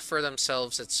the book for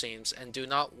themselves, it seems, and do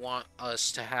not want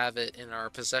us to have it in our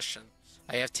possession.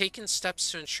 I have taken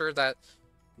steps to ensure that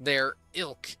their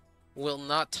ilk will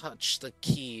not touch the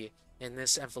key in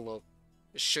this envelope,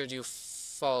 should you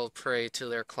fall prey to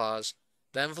their claws.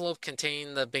 The envelope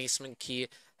containing the basement key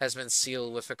has been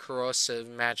sealed with a corrosive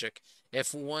magic.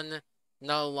 If one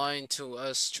not aligned to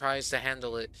us tries to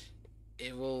handle it,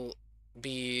 it will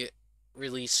be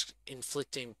released,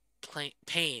 inflicting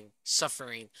pain,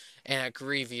 suffering, and a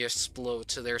grievous blow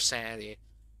to their sanity,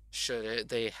 should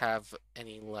they have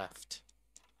any left.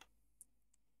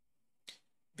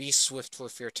 Be swift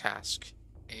with your task,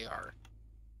 AR."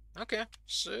 Okay,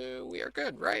 so we are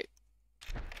good, right?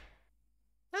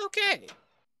 Okay.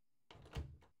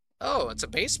 Oh, it's a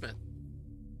basement.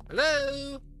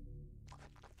 Hello?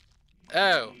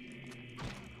 Oh.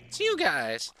 It's you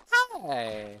guys.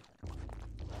 Hi.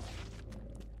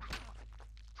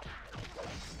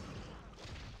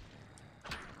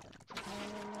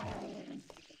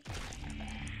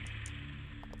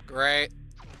 Great.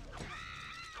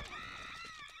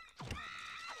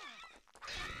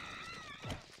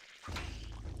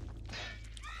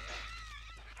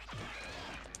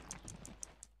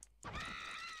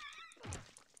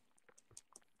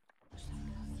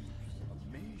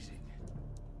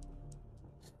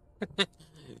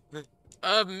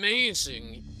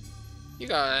 Amazing. You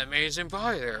got an amazing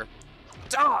body there.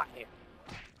 Die!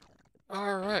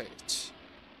 Alright.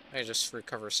 I just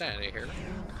recover sanity here.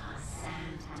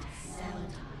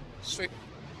 Sweet.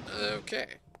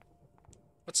 Okay.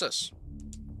 What's this?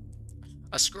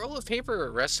 A scroll of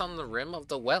paper rests on the rim of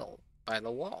the well by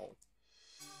the wall.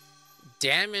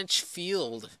 Damage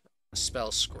field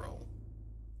spell scroll.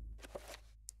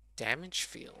 Damage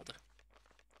field.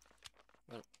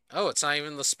 Oh, it's not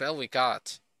even the spell we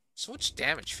got. So which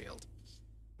damage field?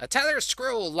 A tattered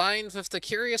scroll lined with the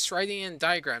curious writing and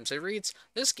diagrams. It reads,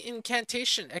 "This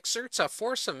incantation exerts a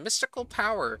force of mystical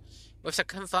power with the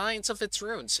confines of its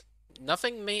runes.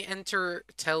 Nothing may enter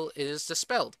till it is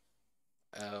dispelled."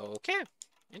 Okay.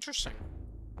 Interesting.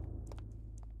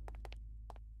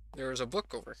 There's a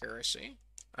book over here, I see.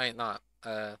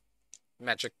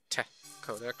 Magic Tech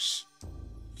Codex.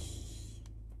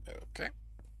 Okay.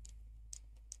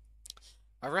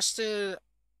 A rusted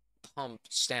pump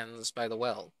stands by the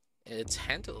well. Its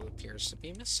handle appears to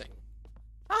be missing.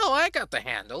 Oh, I got the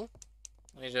handle.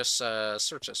 Let me just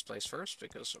search this place first,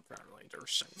 because apparently there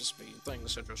seems to be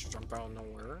things that just jump out of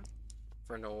nowhere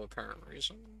for no apparent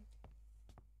reason.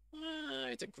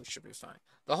 I think we should be fine.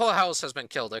 The whole house has been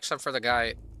killed, except for the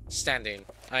guy standing.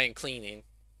 I ain't cleaning.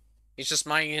 He's just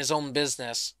minding his own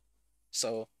business.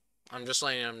 So, I'm just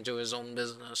letting him do his own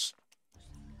business.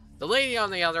 The lady, on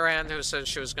the other hand, who said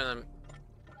she was gonna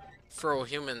throw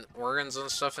human organs and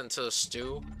stuff into the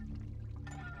stew.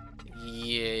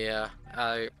 Yeah,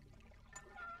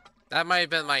 that might have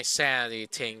been my sanity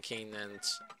tanking and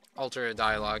altered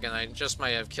dialogue, and I just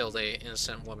might have killed a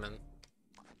innocent woman.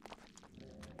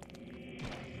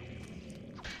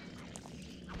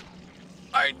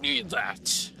 I need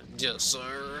that, dear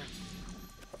sir.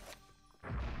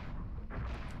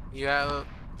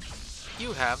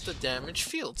 You have the damage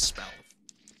field spell.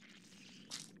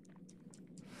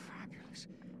 Fabulous.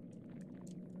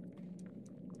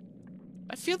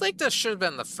 I feel like this should have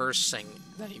been the first thing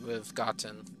that you would have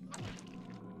gotten.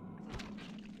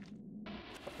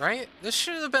 Right? This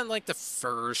should have been like the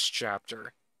first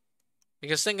chapter.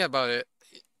 Because think about it.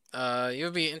 You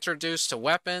would be introduced to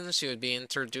weapons, you would be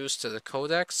introduced to the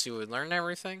codex, you would learn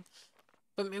everything.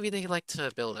 But maybe they like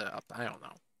to build it up. I don't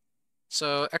know.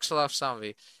 So, Exilaf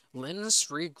Zombie. Limbs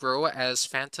regrow as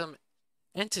phantom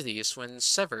entities when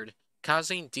severed,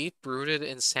 causing deep-rooted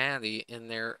insanity in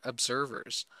their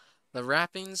observers. The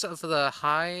wrappings of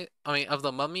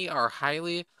the mummy are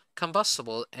highly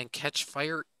combustible and catch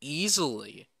fire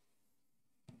easily.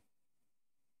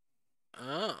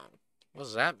 Oh, what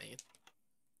does that mean?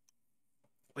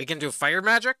 We can do fire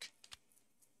magic?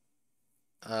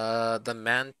 The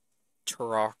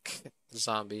Mantarok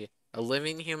zombie. A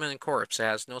living human corpse. It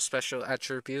has no special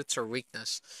attributes or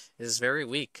weakness. It is very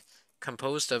weak,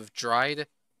 composed of dried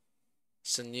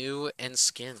sinew and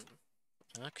skin.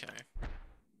 Okay.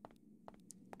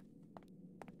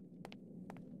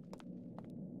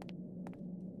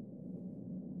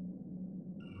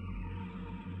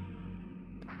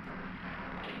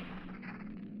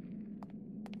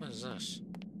 What is this?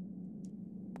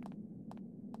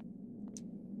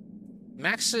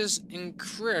 Max is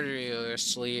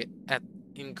incredulously at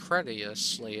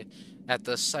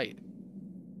the site.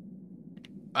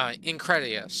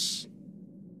 Incredulous.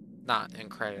 Not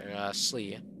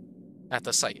incredulously at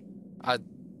the site. A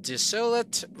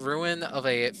desolate ruin of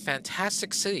a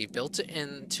fantastic city built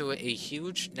into a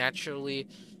huge naturally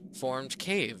formed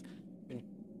cave.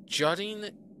 Jutting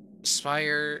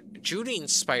spider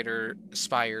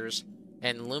spires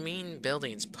and looming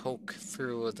buildings poke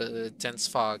through the dense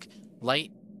fog.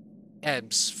 Light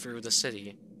ebbs through the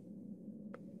city.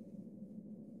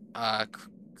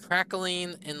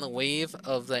 Crackling in the wave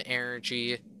of the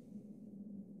energy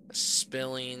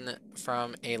spilling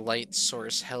from a light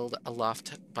source held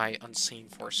aloft by unseen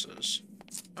forces.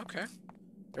 Okay.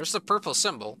 There's the purple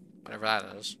symbol, whatever that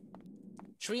is.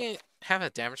 Should we have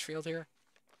a damage field here?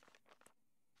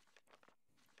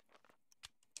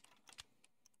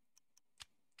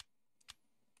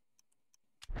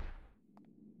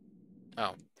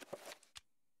 Oh.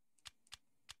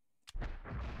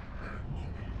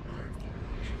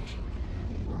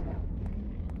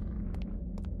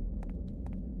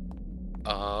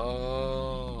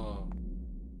 Oh.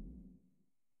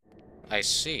 I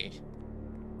see.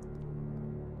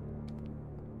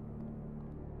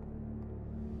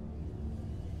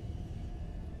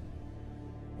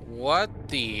 What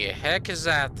the heck is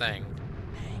that thing?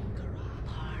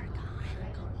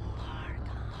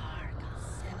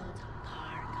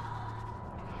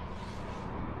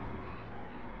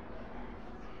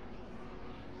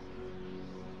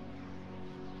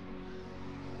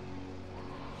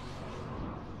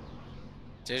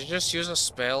 Did you just use a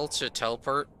spell to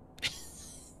teleport?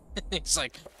 He's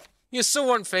like, he's so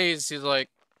unfazed. He's like,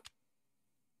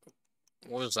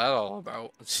 what was that all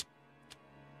about?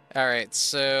 Alright,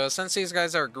 so since these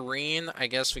guys are green, I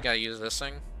guess we gotta use this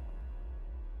thing.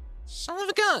 Son of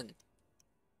a gun!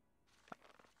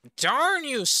 Darn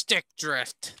you, stick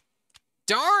drift!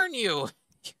 Darn you!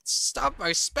 Stop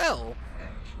my spell!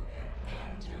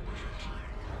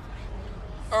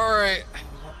 Alright,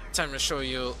 time to show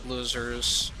you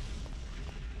losers.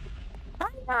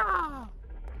 Ah!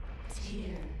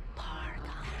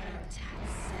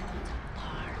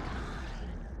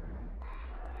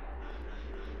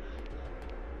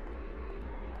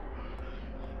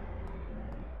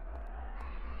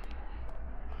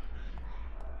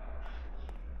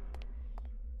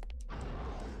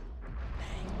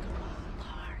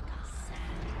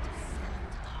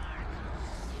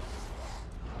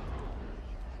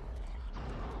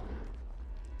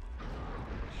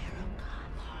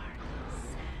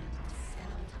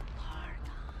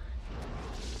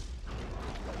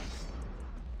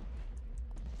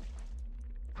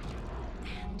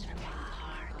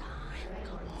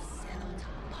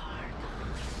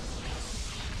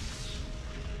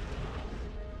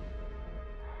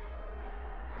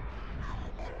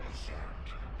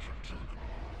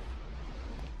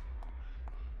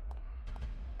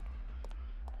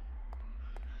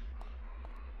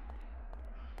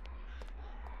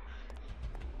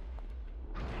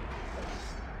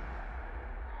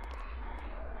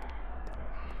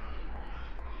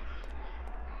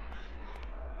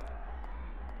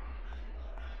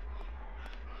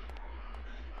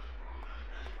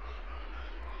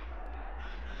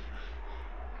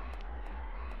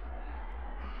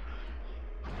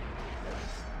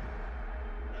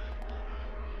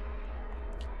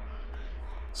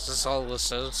 Is this all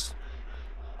this is?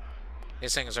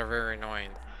 These things are very annoying.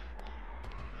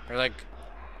 They're like...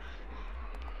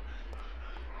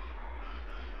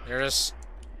 They're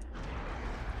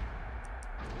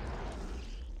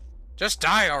just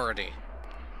die already.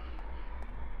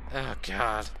 Oh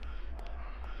god.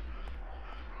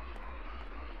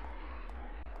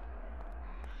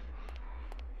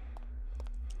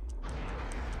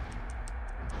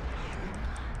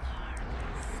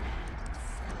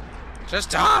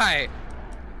 Just die!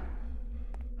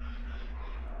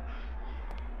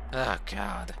 Oh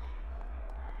god.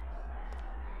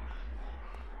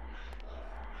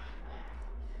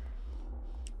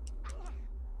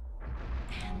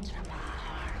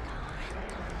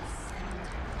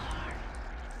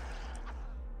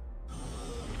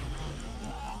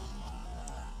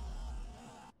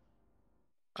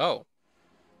 Oh.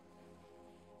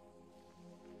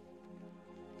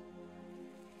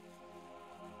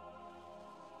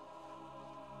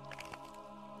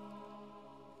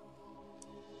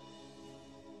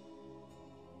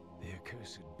 The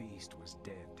accursed beast was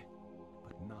dead,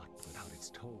 but not without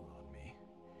its toll on me.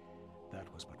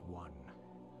 That was but one,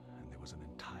 and there was an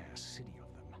entire city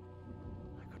of them.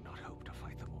 I could not hope to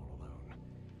fight them all alone.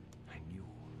 I knew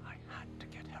I had to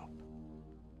get help.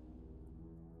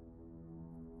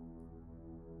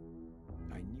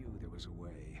 I knew there was a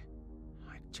way.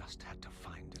 I just had to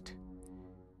find it.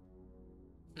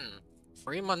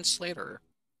 3 months later.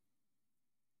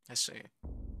 I see.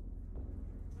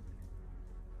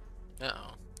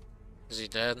 Uh-oh. Is he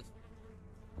dead?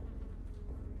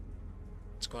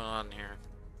 What's going on here?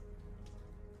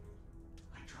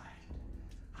 I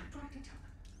tried to tell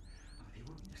them, but they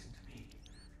wouldn't listen to me.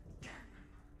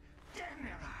 Damn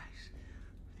their eyes.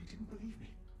 They didn't believe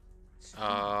me.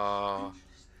 Oh.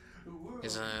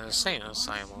 He's in an insane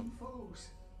asylum.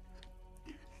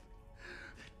 The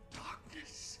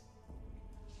darkness.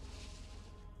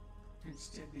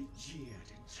 Instead, they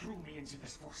jeered and threw me into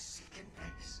this forsaken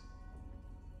place.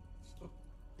 A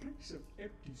place of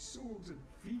empty souls and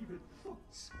fevered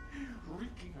thoughts,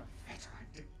 reeking of fetor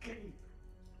and decay,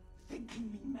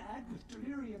 thinking me mad with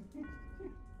delirium.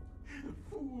 The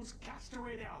fools cast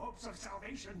away their hopes of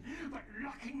salvation, but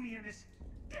locking me in this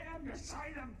damned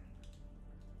asylum.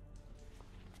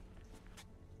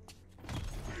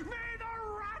 May the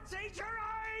rats eat your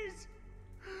eyes!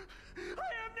 I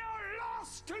am now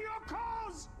lost to your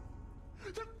cause!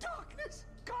 The darkness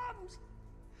comes!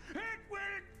 It will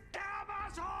damn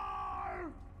us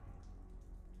all!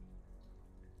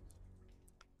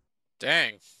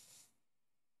 Dang.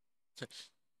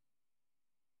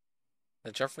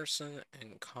 The Jefferson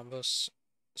and Combos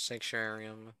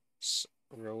Sanctuarium,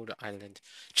 Rhode Island.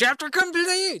 Chapter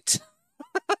complete!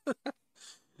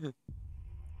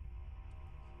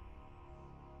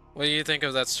 What do you think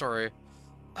of that story?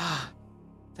 Ah,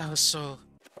 that was so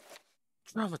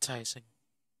traumatizing.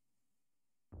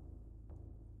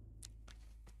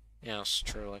 Yes,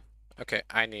 truly. Okay,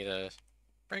 I need to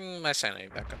bring my sanity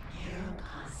back up.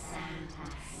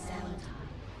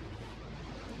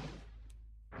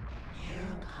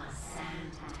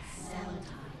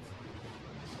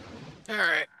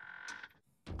 Alright.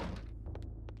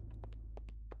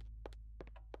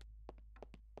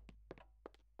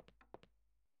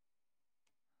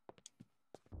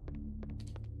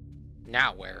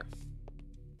 Now where?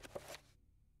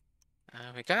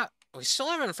 We still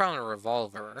haven't found a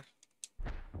revolver.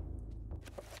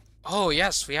 Oh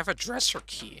yes, we have a dresser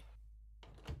key.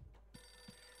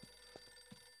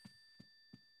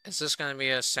 Is this gonna be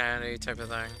a sanity type of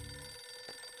thing?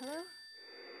 Hello?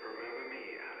 Remember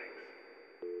me, Alex.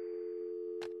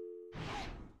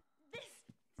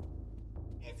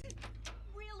 This isn't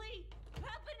really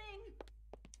happening.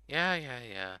 Yeah.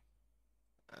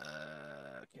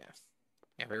 Okay.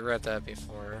 Yeah, we read that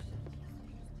before.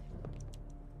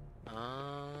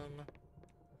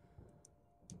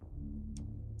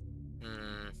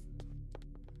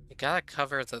 You gotta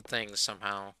cover the thing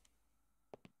somehow.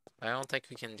 I don't think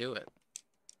we can do it.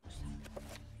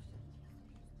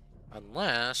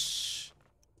 Unless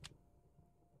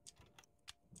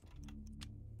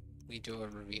we do a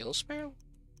reveal spell?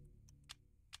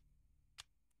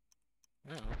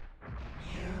 No.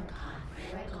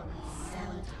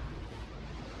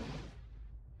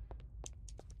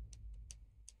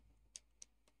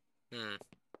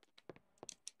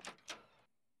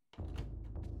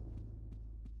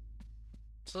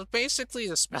 So basically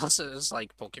the spell is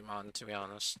like Pokemon, to be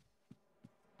honest.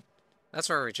 That's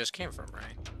where we just came from,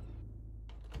 right?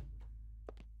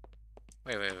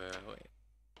 Wait.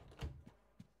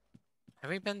 Have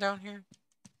we been down here?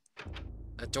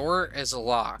 The door is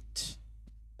locked.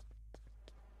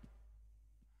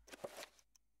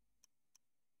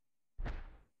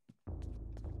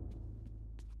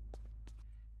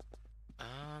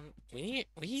 We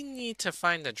need to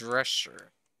find the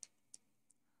dresser.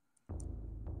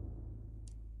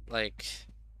 Like,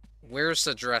 where's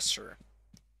the dresser?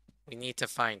 We need to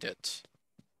find it.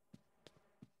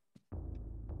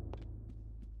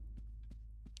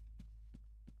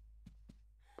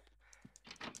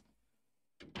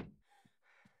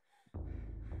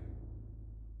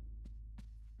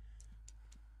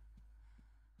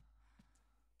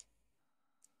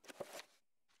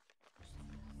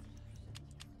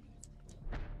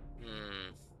 Hmm.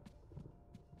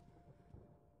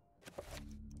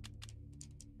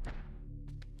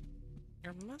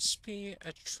 There must be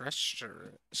a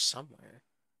dresser somewhere.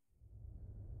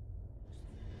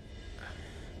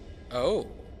 Oh.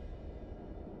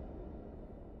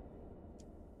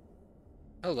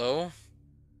 Hello.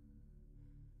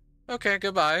 Okay,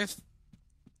 goodbye.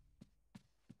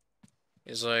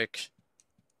 He's like,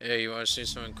 hey, you want to see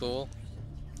something cool?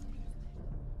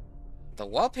 The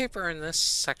wallpaper in this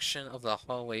section of the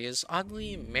hallway is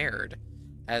oddly mirrored,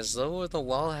 as though the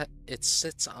wall it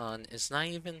sits on is not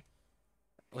even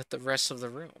with the rest of the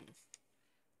room.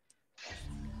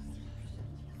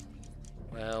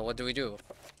 Well, what do we do?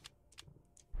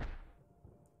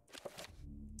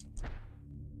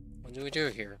 What do we do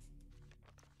here?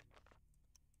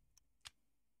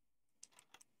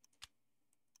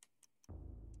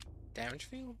 Damage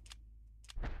field?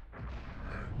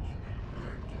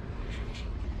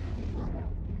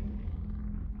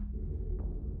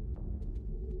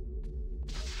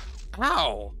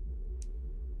 Ow!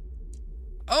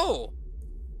 Oh!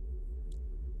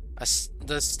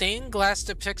 The stained glass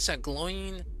depicts a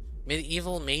glowing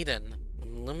medieval maiden,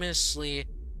 luminously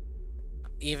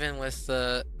even with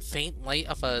the faint light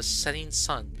of a setting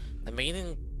sun. The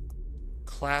maiden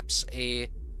claps a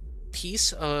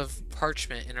piece of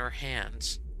parchment in her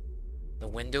hands. The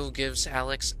window gives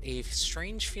Alex a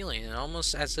strange feeling,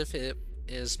 almost as if it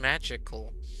is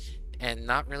magical and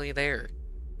not really there.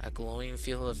 A glowing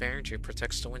field of energy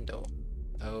protects the window.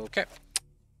 Okay.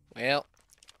 Well,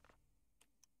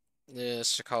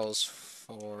 this calls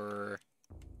for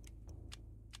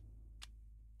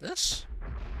this.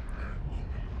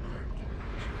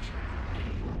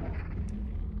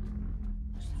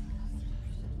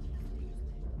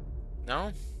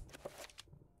 No?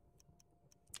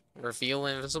 Reveal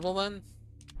invisible then?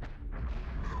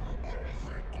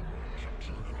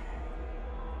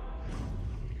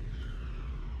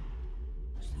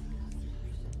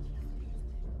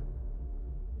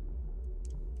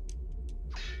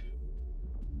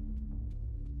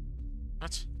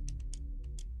 What?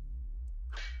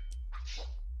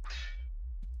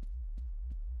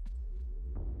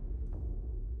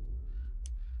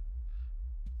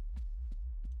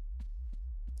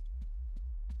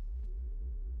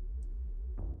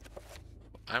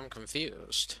 I'm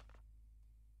confused.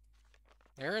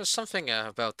 There is something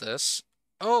about this.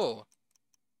 Oh!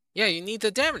 Yeah, you need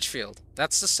the damage field.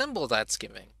 That's the symbol that's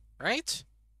giving, right?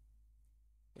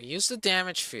 We use the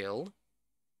damage field.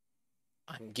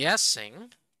 I'm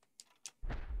guessing.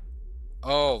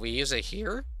 Oh, we use it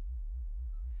here?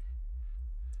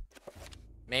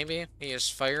 Maybe we use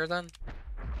fire then?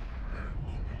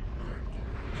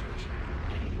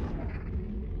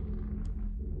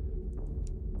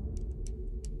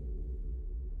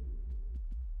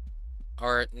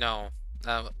 Or, no.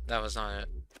 That was not it.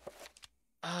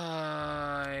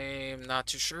 I'm not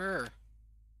too sure.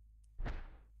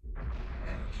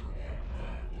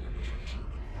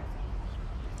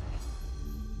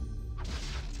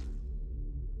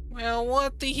 Well,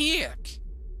 what the heck?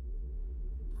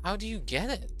 How do you get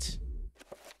it?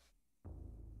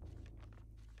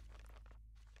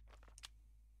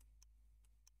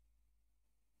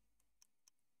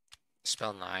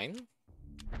 Spell 9?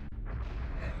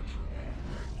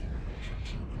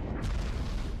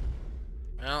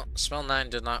 Well, spell 9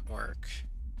 did not work.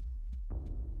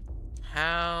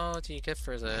 How do you get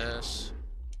for this?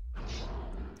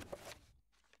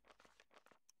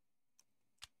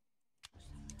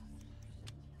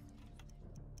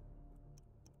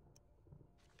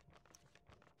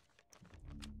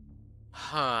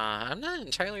 Huh, I'm not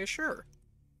entirely sure.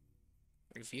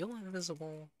 Reveal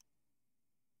invisible.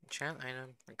 Enchant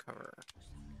item, recover.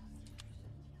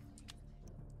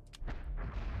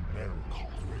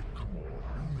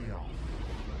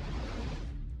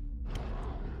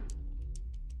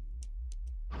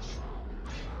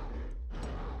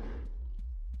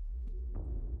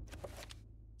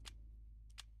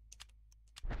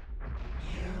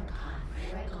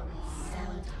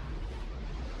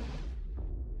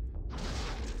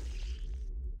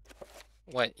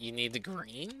 What, you need the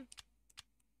green?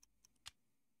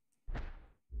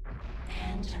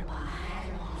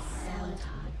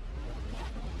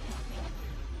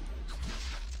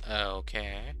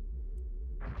 Okay.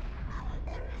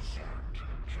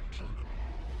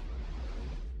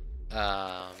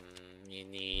 Um, you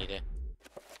need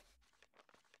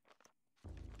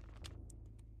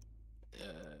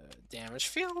damage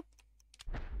field?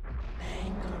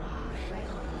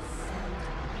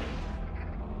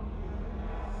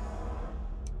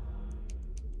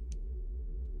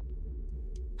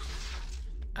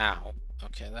 Ow.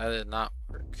 Okay, that did not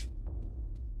work.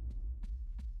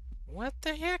 What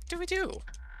the heck do we do?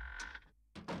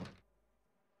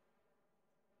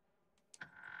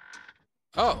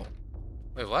 Oh.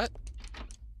 Wait, what?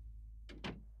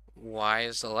 Why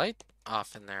is the light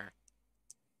off in there?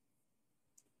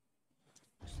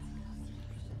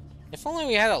 If only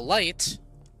we had a light.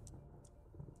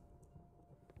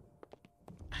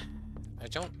 I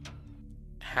don't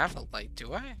have a light,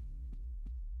 do I?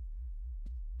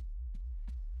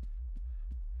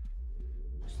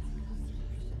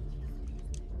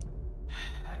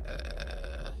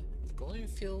 Glowing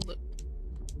field.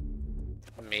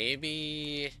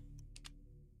 Maybe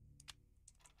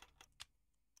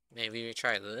we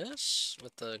try this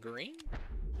with the green?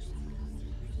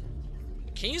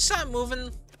 Can you stop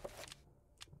moving?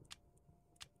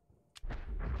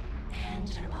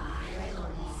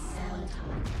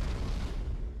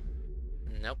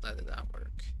 Nope, that did not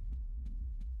work.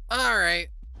 Alright.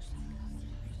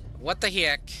 What the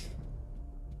heck?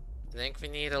 I think we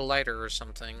need a lighter or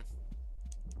something.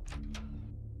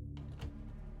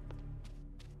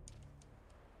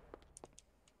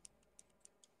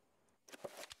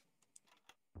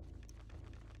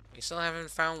 We still haven't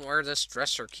found where this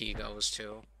dresser key goes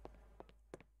to.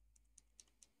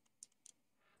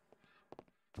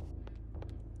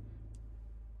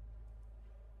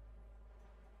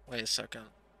 Wait a second.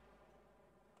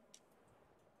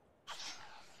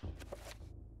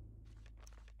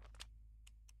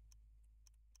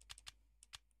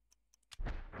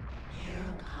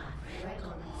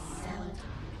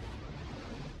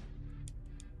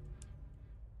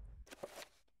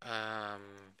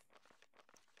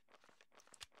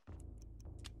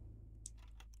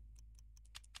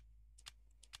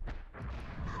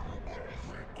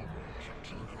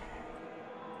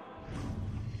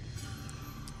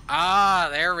 Ah,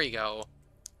 there we go.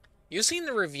 Using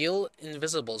the Reveal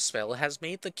Invisible spell has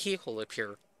made the keyhole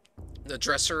appear. The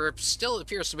dresser still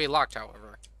appears to be locked,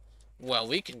 however. Well,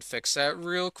 we can fix that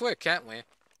real quick, can't we?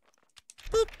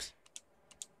 Boop.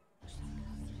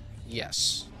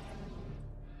 Yes.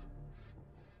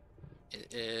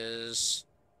 It is...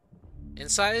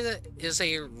 Inside is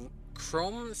a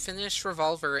chrome-finished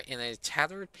revolver and a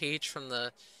tattered page from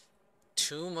the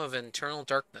Tomb of Eternal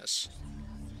Darkness.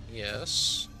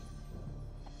 Yes.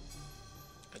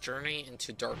 A journey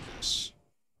into darkness.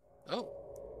 Oh.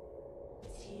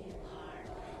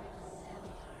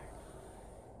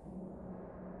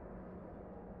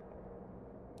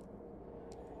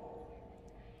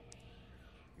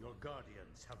 Your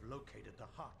guardians have located the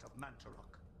heart of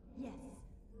Mantarok. Yes,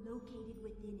 located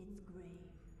within its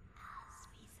grave. As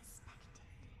we suspected.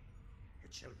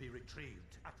 It shall be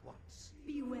retrieved at once.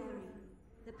 Be wary.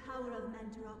 The power of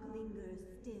Mantarok lingers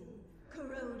still,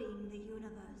 corroding the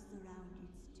universe around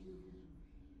its tomb.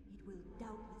 It will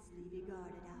doubtlessly be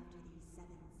guarded after these 7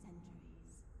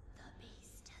 centuries. The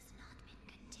beast has not been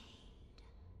contained.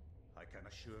 I can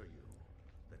assure you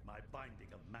that my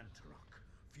binding of Mantarok,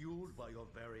 fueled by your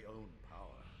very own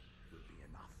power, will be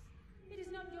enough. It is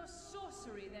not your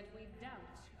sorcery that we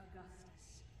doubt,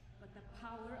 Augustus, but the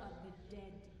power of the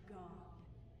dead god.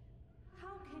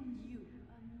 How can you,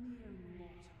 a mere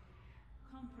mortal,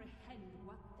 comprehend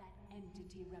what that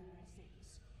entity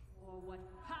represents, or what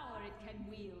power it can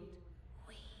wield?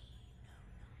 We know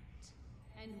not.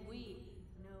 And we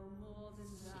know more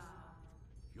than thou.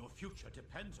 Your future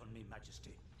depends on me,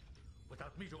 Majesty.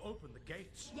 Without me to open the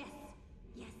gates... Yes,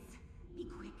 yes. Be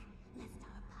quick, lest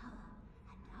our power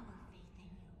and our faith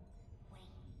in you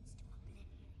wanes to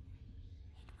oblivion.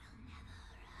 It will never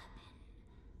happen.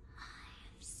 I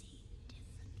have seen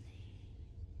differently.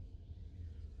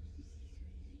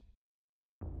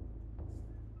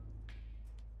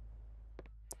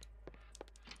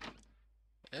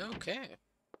 Okay.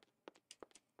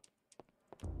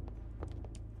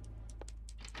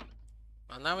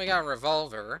 Well, now we got a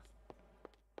revolver.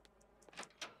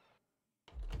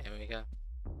 Here we go.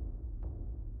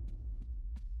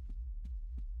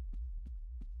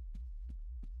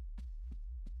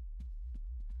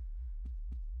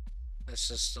 This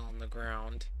is still on the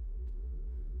ground.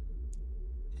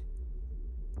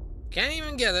 Can't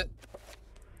even get it.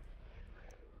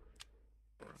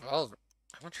 Revolver.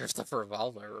 wonder if the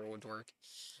revolver would work.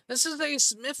 This is a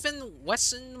Smith &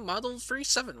 Wesson Model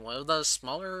 37, one of the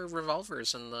smaller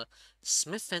revolvers in the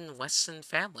Smith & Wesson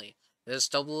family. This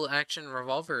double-action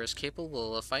revolver is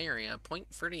capable of firing a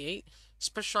 .38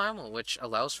 special ammo, which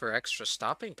allows for extra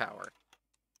stopping power.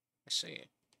 I see.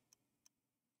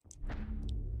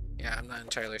 Yeah, I'm not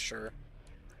entirely sure.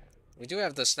 We do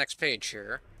have this next page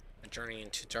here, A Journey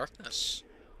into Darkness.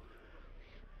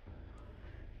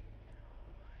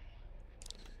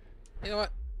 You know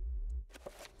what?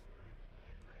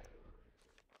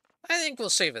 I think we'll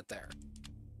save it there.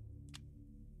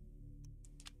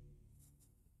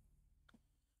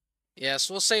 Yes,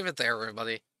 we'll save it there,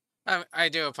 everybody. I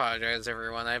do apologize,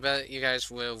 everyone. I bet you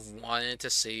guys would have wanted to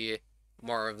see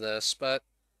more of this, but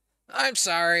I'm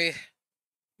sorry.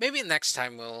 Maybe next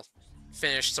time we'll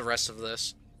finish the rest of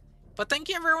this. But thank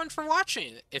you, everyone, for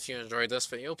watching. If you enjoyed this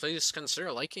video, please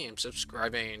consider liking and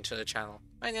subscribing to the channel.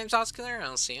 My name's Oscar, and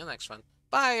I'll see you next one.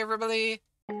 Bye, everybody!